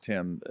asked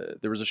him.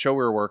 There was a show we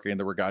were working.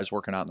 There were guys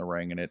working out in the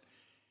ring, and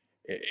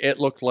it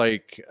looked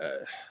like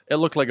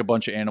a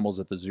bunch of animals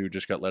at the zoo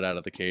just got let out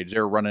of the cage. They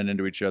were running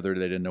into each other.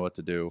 They didn't know what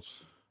to do,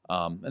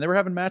 and they were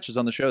having matches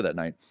on the show that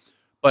night.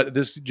 But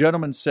this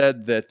gentleman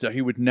said that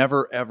he would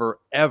never, ever,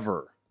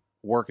 ever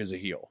work as a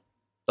heel.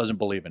 Doesn't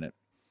believe in it.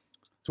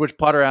 To which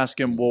Potter asked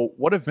him, well,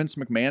 what if Vince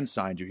McMahon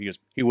signed you? He goes,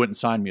 he wouldn't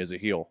sign me as a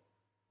heel.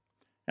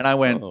 And I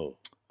went,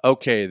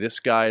 okay, this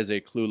guy is a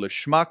clueless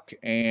schmuck,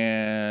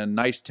 and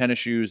nice tennis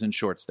shoes and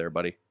shorts there,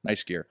 buddy.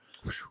 Nice gear.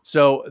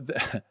 So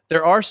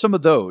there are some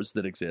of those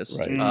that exist.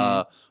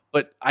 Right.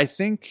 But I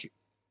think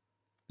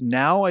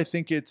now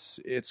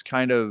it's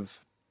kind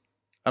of,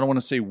 I don't want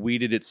to say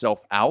weeded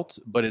itself out,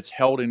 but it's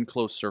held in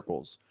close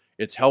circles.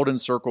 It's held in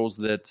circles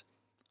that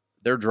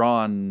they're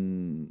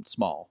drawn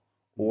small,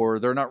 or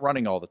they're not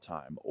running all the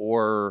time,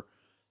 or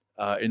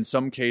in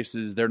some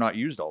cases they're not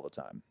used all the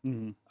time.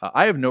 Mhm.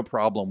 I have no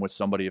problem with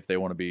somebody if they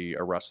want to be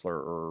a wrestler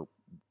or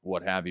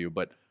what have you,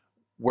 but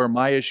where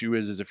my issue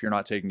is if you're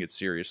not taking it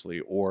seriously,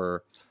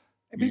 or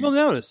People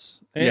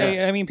notice.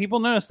 Yeah. I mean,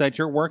 people notice that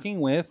you're working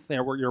with,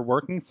 you're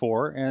working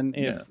for, and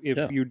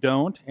if you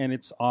don't, and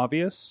it's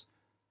obvious,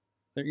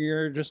 that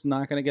you're just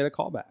not going to get a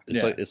call back.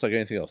 It's like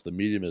anything else. The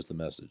medium is the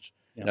message.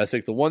 Yeah. And I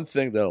think the one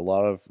thing that a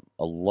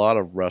lot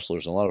of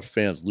wrestlers and a lot of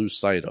fans lose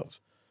sight of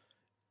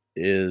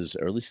is,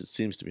 or at least it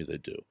seems to me they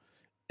do,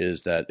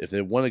 is that if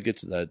they want to get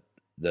to that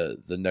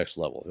the next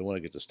level, they want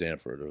to get to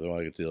Stanford or they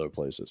want to get to the other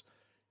places,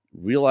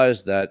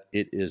 realize that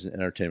it is an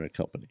entertainment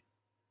company.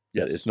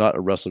 Yeah, it's not a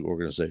wrestling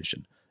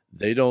organization.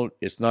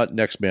 It's not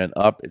Next Man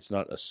Up, it's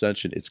not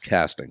Ascension, it's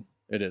casting.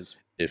 it is.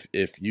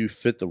 If you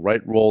fit the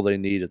right role they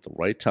need at the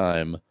right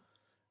time,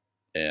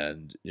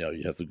 and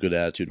you have the good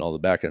attitude and all the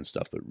back end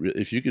stuff, but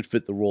if you could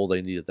fit the role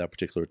they need at that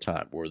particular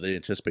time, or they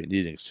anticipate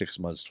needing 6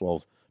 months,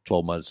 12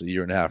 months, a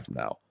year and a half from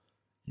now,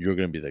 you're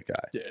going to be that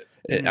guy. Yeah.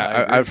 And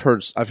I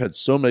agree. I've had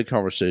so many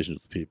conversations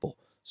with people,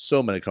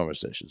 so many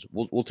conversations.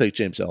 We'll take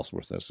James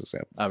Ellsworth as an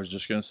example. I was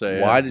just going to say,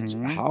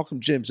 How come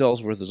James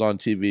Ellsworth is on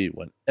TV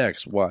when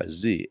X, Y,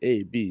 Z,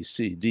 A, B,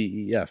 C,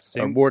 D, E, F are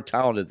Same. more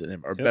talented than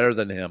him, are better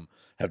than him,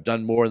 have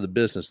done more in the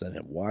business than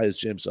him? Why is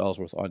James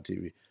Ellsworth on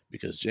TV?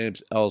 Because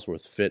James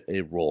Ellsworth fit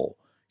a role.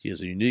 He is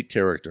a unique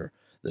character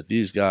that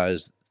these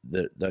guys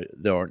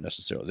they aren't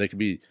necessarily. They could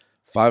be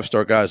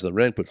 5-star guys in the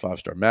ring, put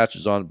 5-star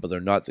matches on, but they're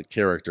not the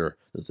character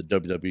that the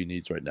WWE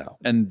needs right now.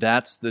 and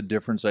that's the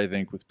difference, I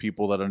think, with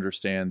people that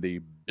understand the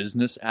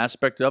business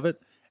aspect of it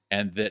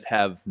and that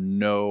have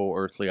no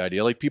earthly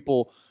idea. Like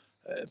people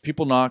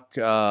knock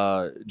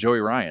Joey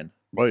Ryan.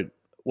 Right.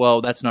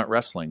 Well, that's not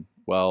wrestling.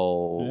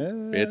 Well,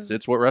 Yeah.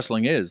 it's what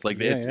wrestling is. Like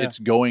Yeah, it's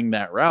going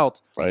that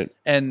route. Right.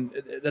 And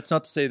that's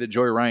not to say that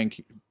Joey Ryan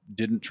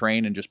didn't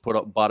train and just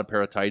bought a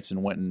pair of tights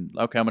and went and,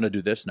 okay, I'm going to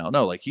do this now.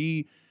 No, like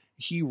he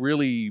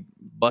really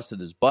busted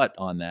his butt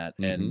on that.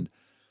 Mhm. And,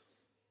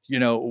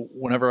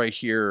 whenever I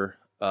hear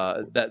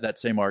that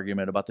same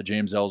argument about the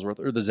James Ellsworth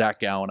or the Zach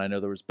Gowen, I know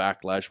there was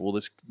backlash. Well,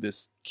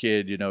 this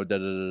kid,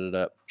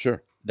 da-da-da-da-da.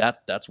 Sure.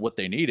 That's what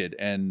they needed.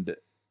 And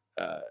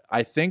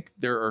I think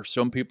there are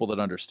some people that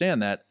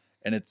understand that.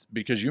 And it's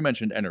because you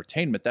mentioned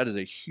entertainment. That is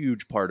a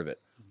huge part of it.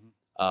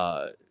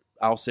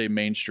 I'll say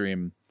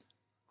mainstream.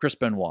 Chris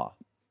Benoit.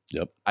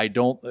 Yep. I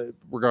don't,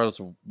 regardless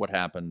of what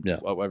happened, Yeah.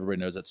 everybody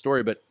knows that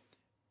story. But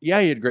yeah,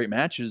 he had great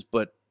matches,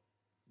 but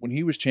when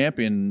he was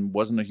champion,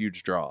 wasn't a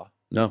huge draw.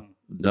 No.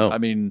 I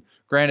mean,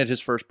 granted, his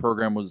first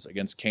program was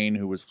against Kane,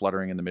 who was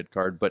fluttering in the mid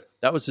card, but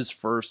that was his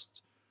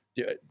first.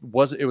 It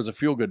was a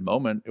feel good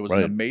moment. It was an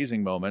Right.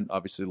 amazing moment.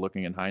 Obviously,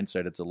 looking in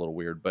hindsight, it's a little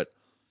weird, but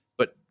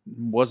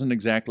wasn't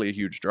exactly a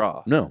huge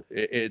draw. No.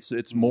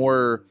 It's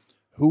more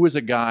who is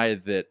a guy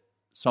that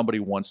somebody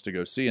wants to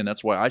go see, and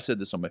that's why I said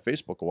this on my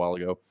Facebook a while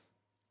ago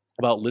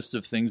about lists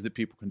of things that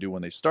people can do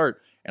when they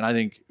start. And I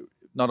think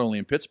not only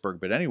in Pittsburgh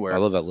but anywhere. I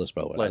love that list,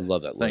 by the way. I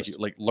love that Thank list. you.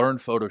 Like learn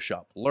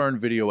Photoshop, learn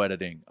video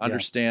editing,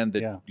 understand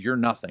that Yeah. you're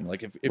nothing.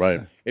 Like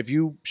Right. if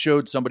you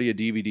showed somebody a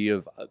DVD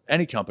of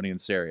any company in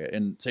this area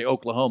in say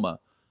Oklahoma,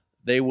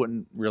 they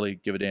wouldn't really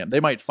give a damn. They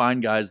might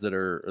find guys that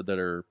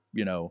are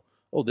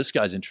oh, this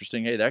guy's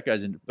interesting. Hey, that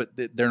guy's in, but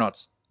they're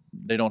not.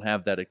 They don't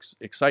have that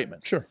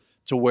excitement. Sure.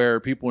 To where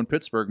people in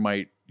Pittsburgh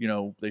might,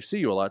 they see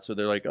you a lot, so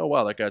they're like, oh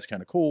wow, that guy's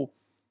kind of cool.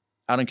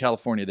 Out in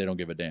California, they don't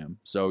give a damn.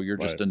 So you're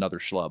just Right. another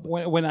schlub.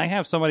 When I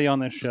have somebody on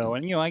this show,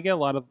 and I get a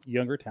lot of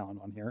younger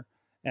talent on here,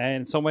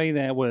 and somebody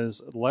that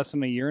was less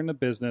than a year in the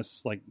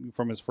business, like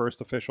from his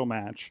first official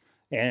match,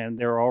 and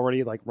they're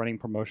already like running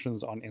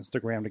promotions on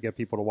Instagram to get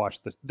people to watch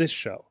this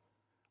show.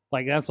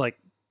 Like that's like,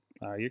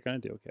 you're gonna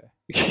do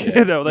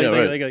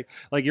okay.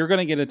 Like you're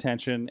gonna get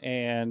attention,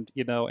 and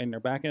and they're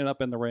backing it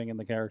up in the ring and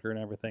the character and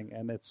everything,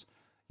 and it's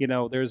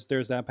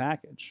there's that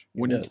package.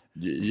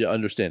 You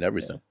understand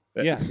everything.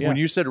 Yeah. When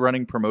you said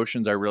running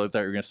promotions, I really thought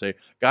you were going to say,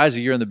 guys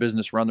a year in the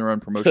business run their own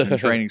promotion and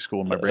training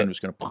school, and my brain was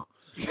going to.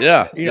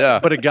 Yeah.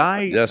 But a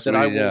guy Yes, that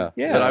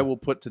we- I will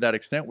put to that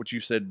extent, which you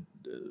said,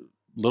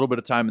 little bit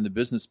of time in the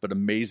business, but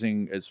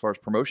amazing as far as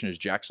promotion is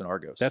Jackson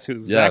Argos. That's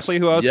exactly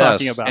who I was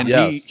talking about. And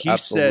Yes, he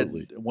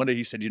absolutely. said one day,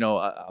 he said,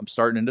 I'm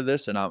starting into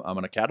this, and I'm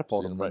going to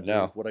catapult See him him right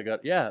now. What I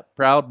got,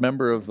 proud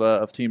member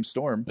of Team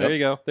Storm. There you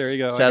go. I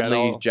got Sadly,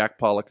 all- Jack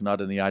Pollock not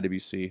in the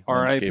IWC.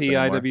 R.I.P. landscape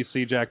anymore.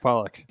 IWC Jack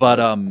Pollock. But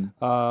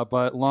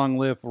Long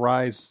live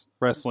Rise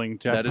Wrestling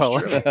Jack that is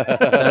Pollock. true.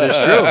 That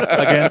is true.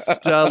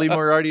 Against Lee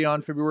Moriarty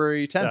on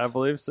February 10th. I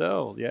believe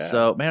so. Yeah.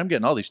 So, man, I'm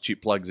getting all these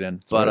cheap plugs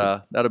in.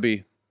 But that'll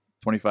be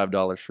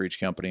 $25 for each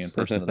company and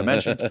person that I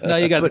mentioned. No,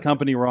 you got the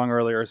company wrong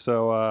earlier.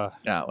 So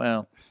Yeah,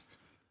 well,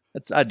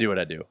 I do what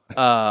I do.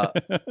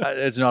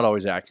 It's not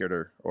always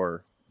accurate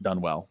or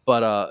done well,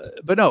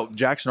 but no,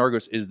 Jackson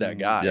Argos is that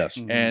guy. Yes.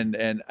 And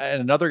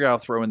another guy I'll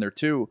throw in there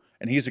too,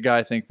 and he's a guy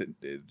I think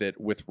that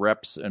with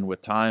reps and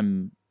with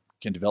time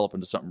can develop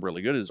into something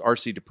really good, is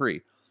RC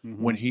Dupree.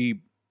 When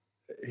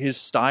his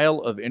style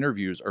of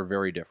interviews are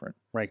very different,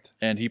 right.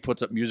 and he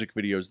puts up music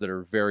videos that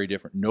are very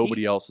different.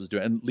 Nobody else is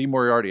doing. And Lee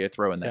Moriarty, I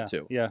throw in that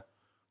too. Yeah.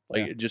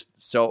 Just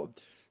so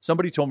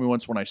somebody told me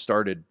once when I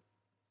started,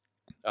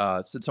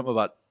 said something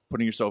about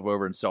putting yourself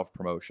over in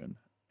self-promotion.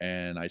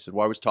 And I said,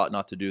 well, I was taught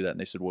not to do that. And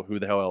they said, well, who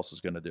the hell else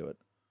is going to do it?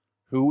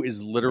 Who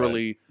is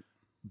literally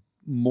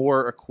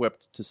more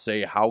equipped to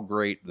say how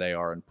great they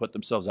are and put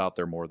themselves out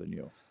there more than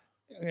you?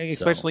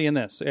 Especially in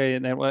this,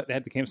 and it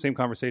had the same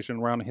conversation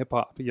around hip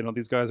hop. You know,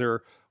 these guys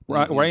are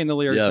writing the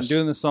lyrics and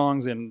doing the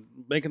songs and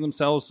making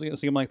themselves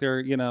seem like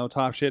they're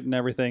top shit and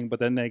everything. But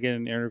then they get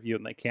an interview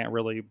and they can't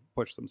really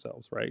push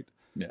themselves, right?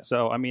 Yeah.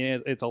 So I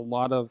mean, it's a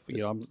lot of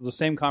the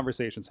same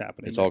conversations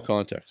happening. It's all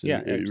context.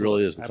 Yeah, it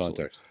really is the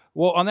context.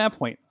 Well, on that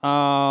point,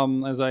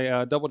 as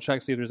I double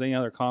check, see if there's any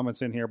other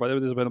comments in here, but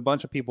there's been a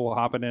bunch of people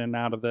hopping in and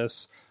out of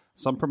this.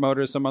 Some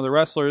promoters, some other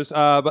wrestlers.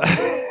 But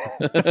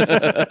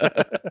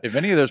if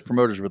any of those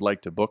promoters would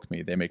like to book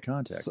me, they may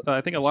contact me.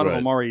 I think a lot of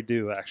them already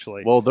do,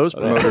 actually. Well, those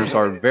promoters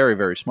are very,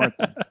 very smart.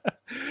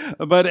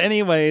 But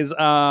anyways,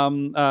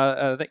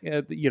 what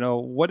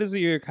is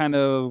your kind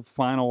of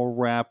final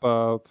wrap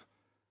up?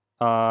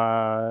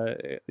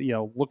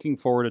 Looking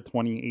forward to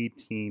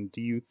 2018,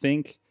 do you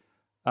think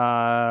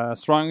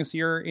strongest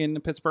year in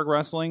Pittsburgh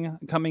wrestling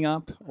coming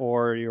up,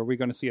 or are we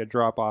going to see a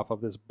drop off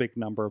of this big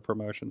number of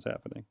promotions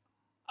happening?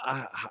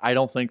 I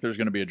don't think there's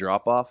going to be a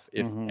drop off.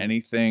 If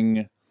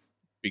anything,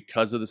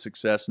 because of the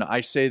success. Now,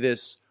 I say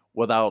this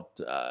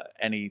without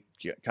any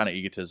kind of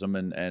egotism,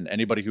 and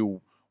anybody who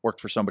worked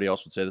for somebody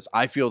else would say this.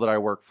 I feel that I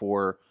work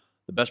for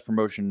the best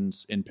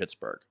promotions in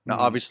Pittsburgh. Now,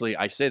 obviously,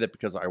 I say that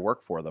because I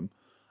work for them.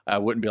 I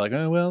wouldn't be like,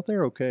 oh, well,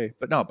 they're okay.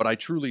 But no, but I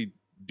truly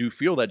do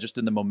feel that just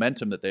in the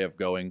momentum that they have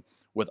going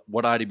with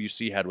what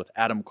IWC had with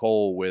Adam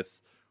Cole,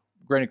 with,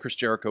 granted, Chris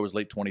Jericho was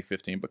late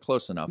 2015, but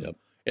close enough. Yep.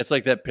 It's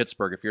like that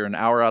Pittsburgh. If you're an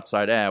hour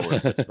outside, we're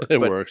in Pittsburgh.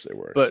 It works.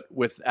 But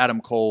with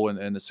Adam Cole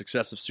and the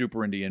success of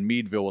Super Indy and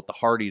Meadville with the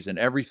Hardys and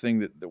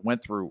everything that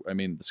went through, I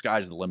mean, the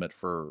sky's the limit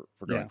for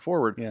going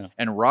forward. Yeah.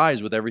 And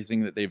Rise with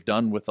everything that they've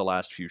done with the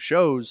last few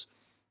shows,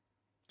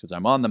 because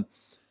I'm on them,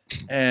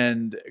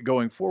 and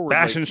going forward.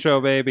 Fashion show,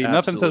 baby. Absolutely.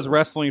 Nothing says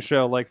wrestling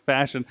show like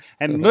fashion.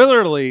 And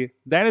literally,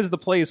 that is the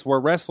place where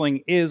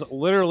wrestling is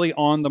literally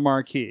on the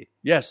marquee.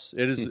 Yes,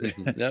 it is.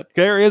 Yep.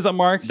 There is a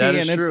marquee and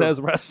it true. says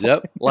wrestling.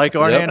 Yep. Like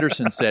Arn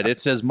Anderson said, it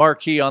says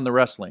marquee on the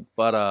wrestling.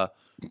 But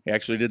he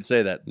actually did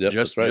say that. Yep,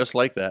 just right.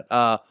 like that.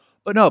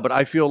 But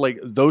I feel like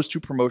those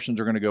two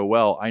promotions are going to go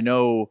well. I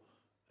know,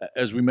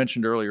 as we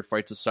mentioned earlier,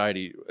 Fight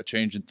Society, a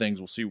change in things.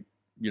 We'll see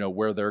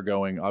where they're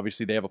going.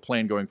 Obviously, they have a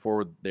plan going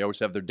forward. They always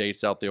have their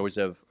dates out. They always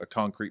have a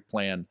concrete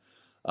plan.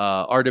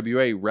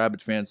 RWA,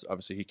 Rabbit fans,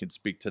 obviously he can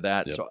speak to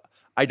that. Yep. So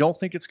I don't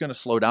think it's going to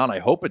slow down. I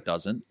hope it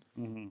doesn't.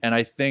 And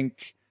I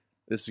think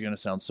this is going to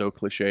sound so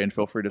cliche, and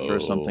feel free to throw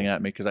something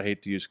at me because I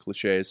hate to use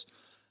cliches.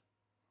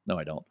 No,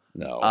 I don't.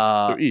 No,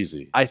 they're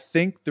easy. I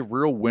think the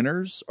real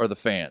winners are the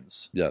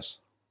fans. Yes.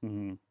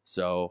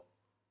 So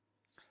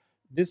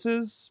this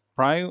is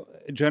probably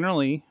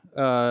generally,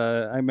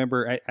 I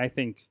remember, I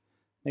think,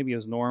 maybe it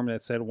was Norm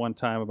that said one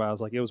time about,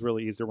 it was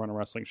really easy to run a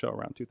wrestling show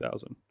around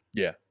 2000.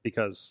 Yeah.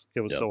 Because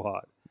it was so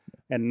hot.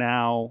 And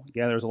now,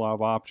 there's a lot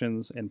of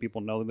options, and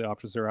people know that the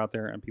options are out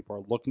there, and people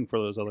are looking for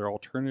those other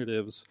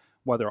alternatives,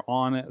 whether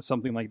on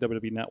something like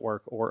WWE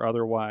Network or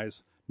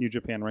otherwise, New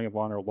Japan, Ring of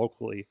Honor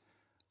locally.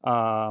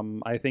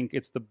 I think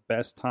it's the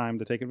best time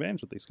to take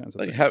advantage of these kinds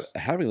of things.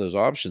 Having those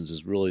options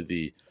is really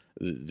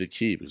the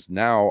key, because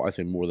now, I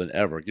think more than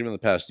ever, given the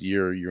past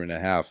year and a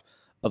half,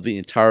 of the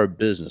entire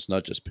business,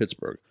 not just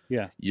Pittsburgh.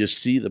 Yeah. You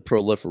see the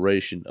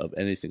proliferation of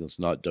anything that's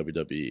not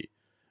WWE.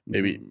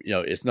 Maybe,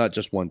 it's not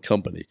just one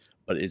company,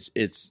 but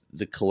it's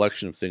the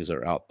collection of things that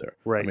are out there.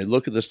 Right. I mean,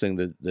 look at this thing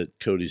that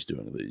Cody's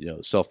doing,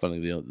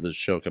 self-funding, the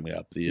show coming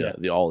up,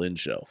 the All-In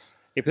show.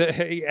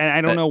 And I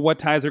don't know what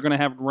ties are going to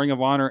have Ring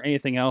of Honor or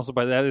anything else,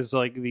 but that is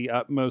like the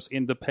utmost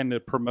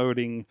independent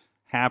promoting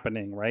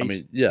happening, right? I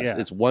mean, yes,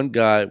 it's one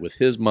guy with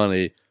his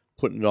money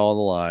putting it all on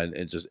the line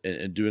and just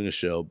and doing a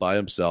show by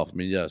himself. I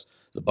mean, yes,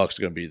 the Bucks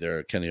are going to be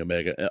there, Kenny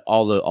Omega,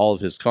 all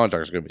of his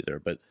contracts are going to be there,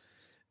 but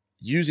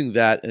using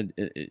that and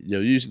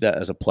using that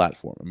as a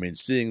platform. I mean,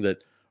 seeing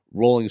that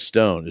Rolling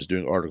Stone is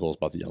doing articles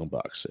about the Young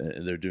Bucks,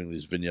 and they're doing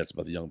these vignettes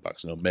about the Young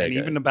Bucks and Omega, and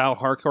even about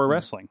hardcore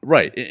wrestling,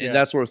 right? And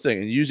that sort of thing,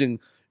 and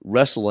using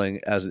wrestling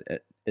as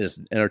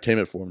an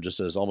entertainment form, just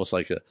as almost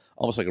like a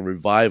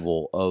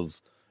revival of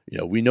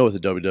we know what the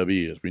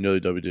WWE is, we know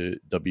the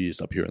WWE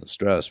is up here in the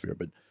stratosphere,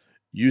 but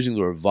using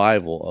the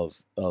revival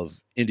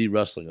of indie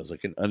wrestling as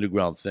like an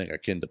underground thing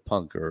akin to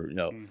punk or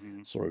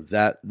sort of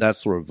that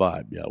sort of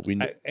vibe.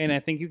 And I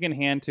think you can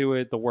hand to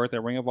it the work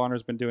that Ring of Honor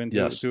has been doing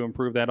to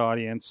improve that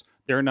audience.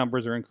 Their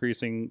numbers are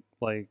increasing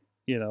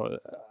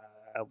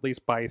at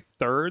least by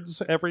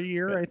thirds every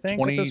year, I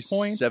think, at this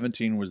point.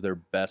 2017 was their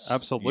best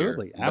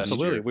Absolutely. year.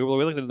 Absolutely. We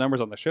looked at the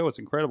numbers on the show. It's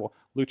incredible.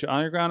 Lucha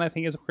Underground, I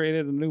think, has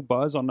created a new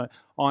buzz on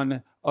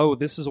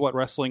this is what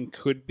wrestling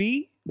could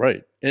be.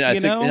 Right. And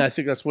I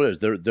think that's what it is.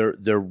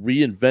 They're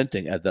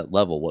reinventing at that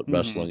level what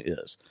wrestling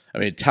is. I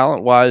mean,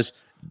 talent-wise,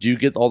 do you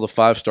get all the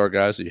 5-star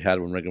guys that you had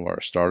when Ring of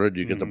Honor started?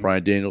 Do you get the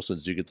Bryan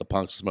Danielsons? Do you get the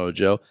Punks, Samoa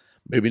Joe?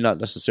 Maybe not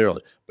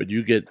necessarily, but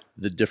you get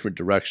the different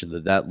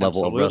direction that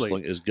level of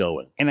wrestling is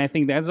going. And I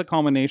think that's a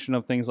culmination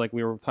of things like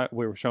we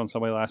were showing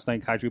somebody last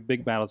night. Kaiju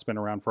Big Battle's been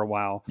around for a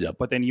while. Yep.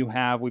 But then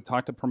we've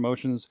talked to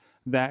promotions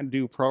that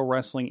do pro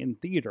wrestling in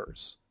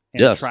theaters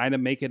and try to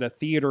make it a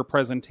theater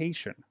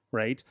presentation,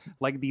 right?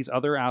 Like these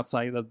other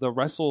outside the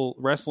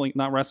wrestling,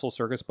 not Wrestle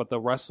Circus, but the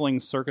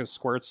Wrestling Circus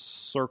Squared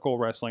Circle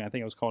Wrestling, I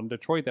think it was called in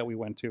Detroit, that we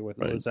went to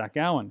with Zach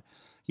Gowen.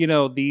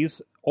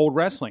 These old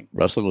wrestling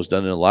was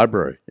done in a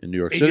library in New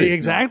York City.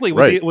 Exactly,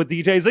 with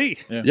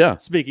DJZ. Yeah.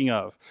 Speaking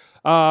of,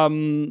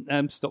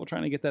 I'm still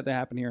trying to get that to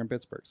happen here in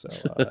Pittsburgh. So,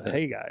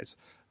 hey guys,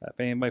 if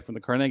anybody from the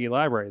Carnegie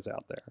Library is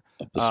out there,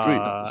 up the street.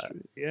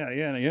 Yeah, I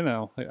don't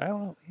know. Yeah, I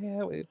don't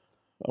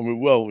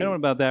know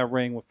about that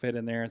ring would fit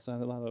in there. It's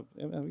not a lot of.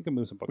 We can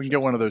move some bookshelves. We can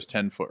get one of those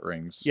 10-foot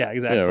rings. Yeah,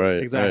 exactly. Yeah,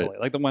 right, exactly. right.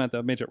 Like the one at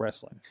the midget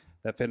wrestling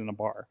that fit in a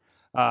bar.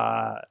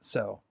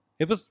 So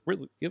it was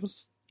really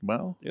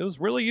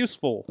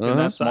useful in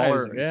that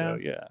smaller, sizing. So,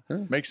 yeah.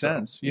 Makes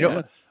sense. You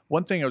know,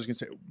 one thing I was going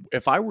to say,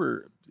 if I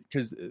were,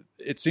 because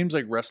it seems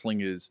like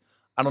wrestling is,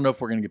 I don't know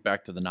if we're going to get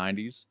back to the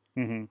 90s,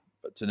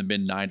 to the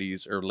mid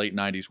 90s or late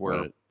 90s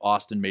where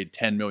Austin made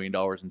 $10 million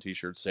in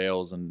t-shirt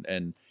sales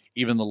and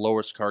even the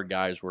lowest card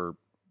guys were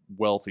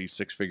wealthy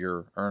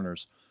 6-figure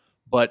earners.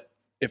 But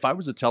if I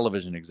was a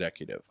television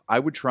executive, I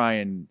would try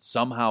and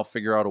somehow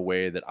figure out a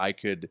way that I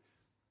could,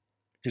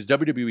 because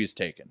WWE is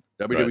taken.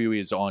 WWE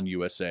is on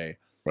USA.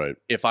 Right.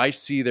 If I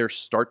see there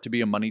start to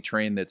be a money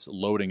train that's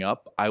loading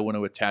up, I want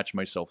to attach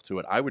myself to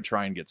it. I would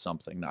try and get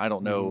something. I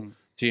don't know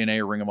TNA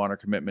or Ring of Honor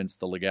commitments,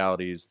 the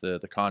legalities, the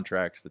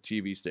contracts, the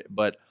TV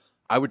but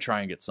I would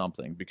try and get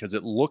something because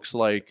it looks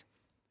like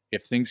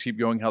if things keep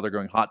going how they're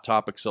going, Hot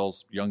Topic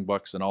sells Young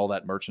Bucks and all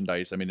that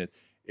merchandise. I mean,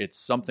 it's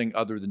something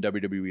other than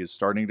WWE is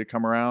starting to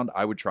come around.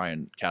 I would try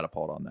and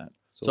catapult on that.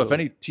 So if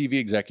any TV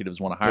executives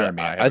want to hire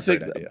me, I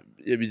think great idea.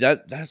 I mean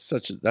that's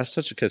such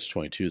a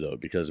catch-22 though,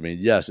 because I mean,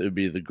 yes, it would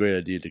be the great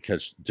idea to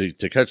catch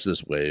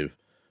this wave.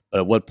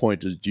 At what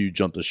point do you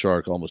jump the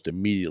shark almost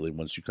immediately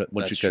once you catch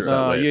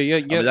that wave? Yeah.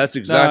 I mean, that's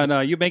exactly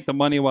no. You make the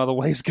money while the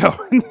wave's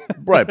going.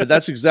 Right, but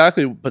that's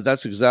exactly what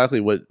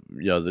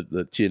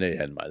the TNA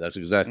had in mind. That's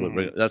exactly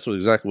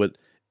what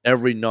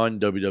every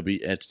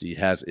non-WWE entity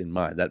has in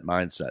mind. That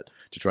mindset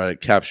to try to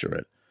capture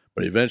it.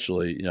 But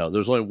eventually,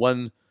 there's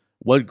only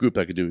one group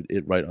that could do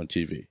it right on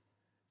TV.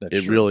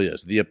 It really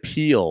is. The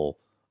appeal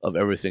of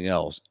everything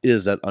else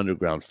is that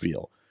underground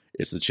feel.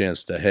 It's the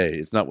chance to, hey,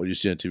 it's not what you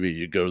see on TV.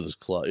 You go to this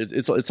club.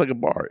 It's like a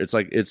bar. It's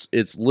like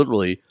it's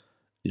literally,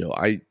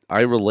 I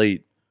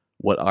relate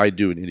what I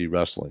do in indie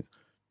wrestling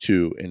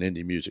to an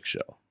indie music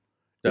show.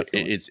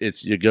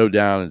 It's you go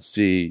down and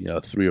see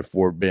 3 or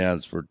 4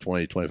 bands for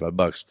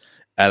 $20-$25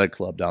 at a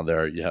club down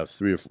there. You have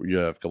you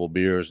have a couple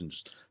beers and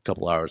just a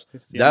couple hours.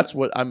 That's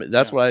what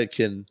what I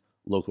akin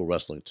local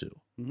wrestling to.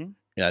 Mm-hmm.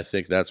 And I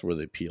think that's where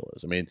the appeal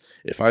is. I mean,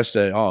 if I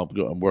say,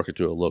 I'm working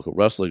to a local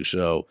wrestling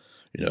show,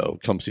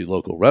 come see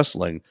local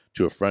wrestling,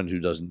 to a friend who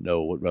doesn't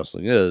know what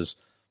wrestling is,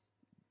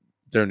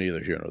 they're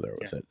neither here nor there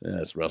with it.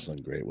 It's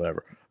wrestling, great,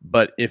 whatever.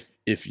 But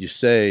if you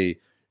say,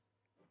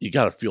 you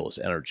got to feel this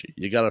energy.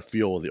 You got to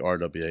feel the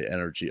RWA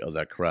energy of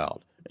that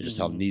crowd and just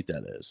how neat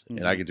that is.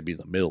 And I get to be in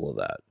the middle of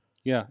that.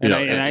 Yeah.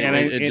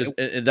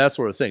 And that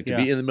sort of thing. To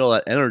be in the middle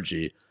of that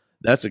energy,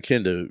 that's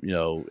akin to,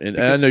 and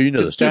I know you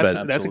know this too,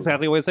 Ben. That's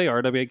exactly what I say.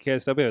 RWA,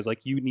 KSW is like,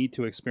 you need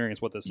to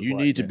experience what this is like. You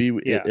need to be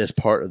as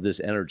part of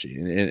this energy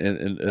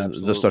and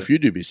the stuff you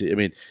do, BC. I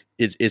mean,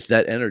 it's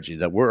that energy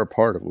that we're a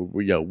part of.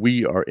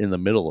 We are in the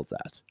middle of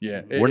that.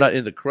 Yeah. We're not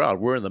in the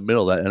crowd. We're in the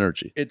middle of that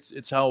energy.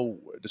 It's how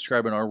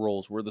describing our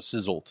roles, we're the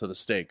sizzle to the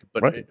steak.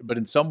 But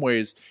in some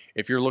ways,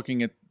 if you're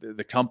looking at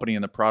the company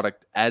and the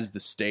product as the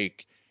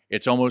steak,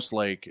 it's almost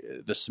like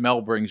the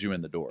smell brings you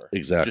in the door.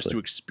 Exactly. Just to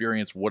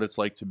experience what it's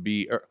like to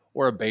be,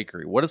 or a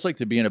bakery. What it's like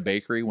to be in a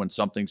bakery when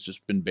something's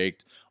just been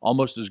baked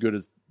almost as good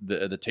as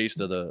the taste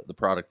of the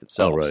product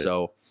itself. Oh, right.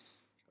 So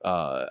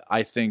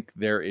I think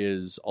there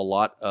is a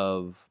lot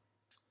of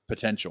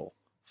potential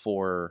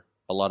for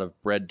a lot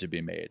of bread to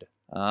be made.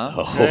 Hey,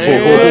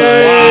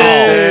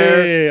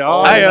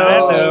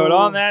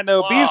 on that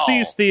note,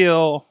 BC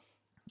Steel.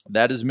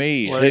 That is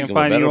me. Where they can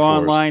find you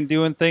online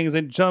doing things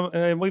and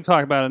we've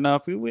talked about it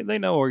enough. They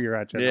know where you're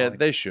at. Generally. Yeah,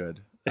 they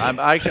should. I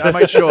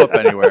might show up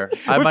anywhere.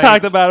 We've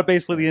talked about it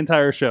basically the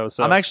entire show.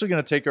 So I'm actually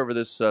going to take over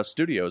this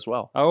studio as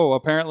well. Oh,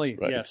 apparently,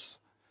 yes.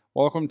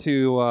 Welcome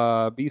to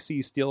BC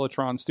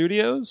Steelatron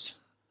Studios.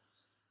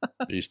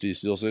 BST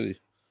Steel City.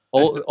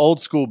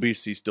 Old school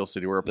BC Steel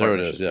City. We're a There it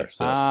partnership is. Yeah. there.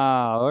 Yes.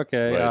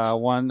 Okay.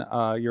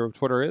 Right. Your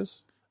Twitter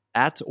is?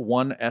 At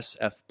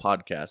 1SF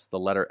Podcast, the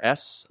letter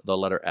S, the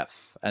letter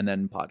F, and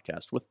then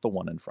podcast with the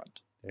 1 in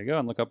front. There you go.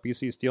 And look up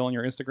BC Steel on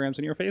your Instagrams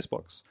and your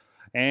Facebooks.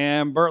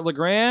 And Burt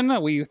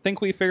LeGrand, we think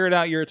we figured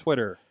out your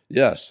Twitter.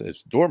 Yes,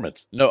 it's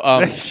dormant. No,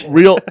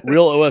 real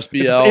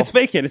OSBL. It's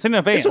vacant. It's in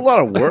advance. It's a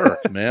lot of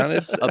work,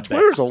 man.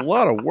 Twitter's a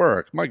lot of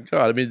work. My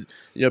God, I mean,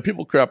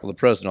 people crap on the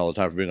president all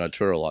the time for being on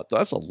Twitter a lot.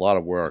 That's a lot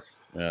of work,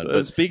 man.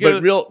 But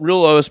real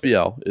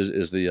OSBL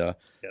is the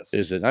yes.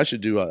 is it? I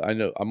should do. I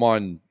know I'm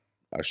on.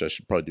 Actually, I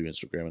should probably do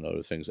Instagram and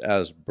other things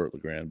as Burt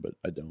LeGrand, but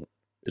I don't.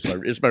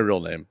 It's my real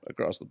name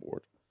across the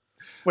board.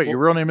 Wait, your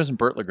real name isn't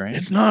Burt LeGrand?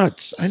 It's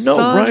not. I know,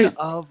 Son right?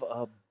 of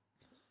a...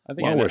 I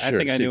think I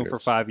knew him for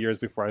 5 years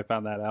before I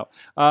found that out.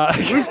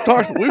 We've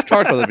talked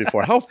about that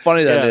before. How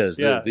funny that is.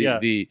 Yeah.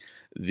 The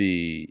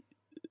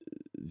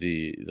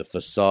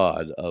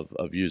facade of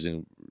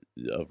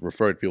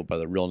referring to people by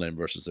their real name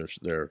versus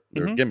their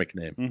gimmick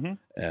name,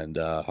 and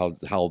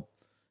how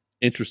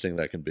interesting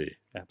that can be.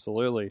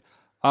 Absolutely.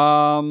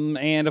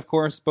 And of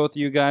course, both of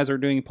you guys are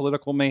doing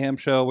Political Mayhem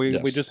Show. We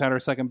just had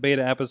our second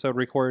beta episode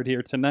recorded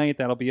here tonight.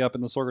 That'll be up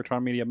in the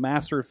Sorgatron Media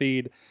master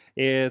feed.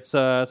 It's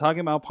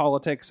talking about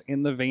politics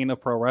in the vein of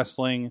pro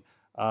wrestling.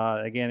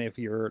 Again, if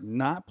you're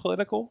not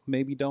political,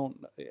 maybe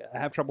don't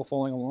have trouble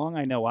following along.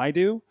 I know I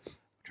do. I'm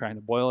trying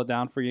to boil it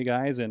down for you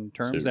guys in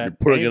terms that you're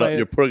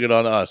putting it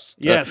on us.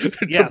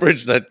 To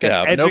bridge that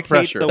gap. Educate no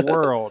pressure. The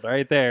world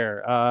right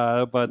there.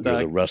 But we're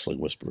the wrestling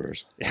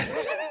whisperers.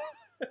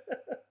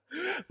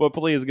 But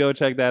please go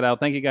check that out.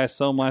 Thank you guys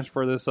so much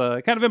for this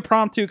kind of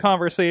impromptu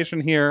conversation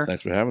here.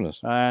 Thanks for having us.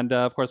 And,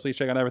 of course, please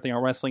check out everything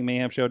on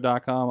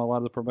WrestlingMayhemShow.com. A lot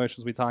of the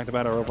promotions we talked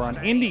about are over on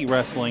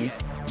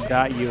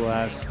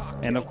IndieWrestling.us.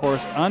 And, of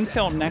course,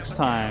 until next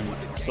time,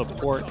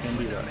 support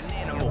Indie Wrestling.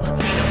 You know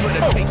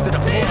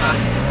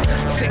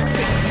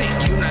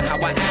how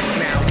I act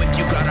now. If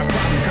you got a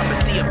problem, come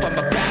and see if I'm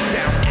a back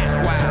down.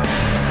 Act wild.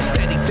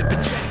 Steady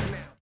sipping check now.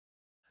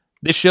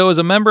 This show is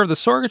a member of the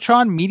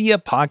Sorgatron Media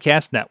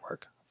Podcast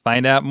Network.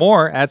 Find out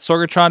more at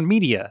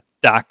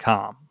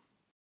sorgatronmedia.com.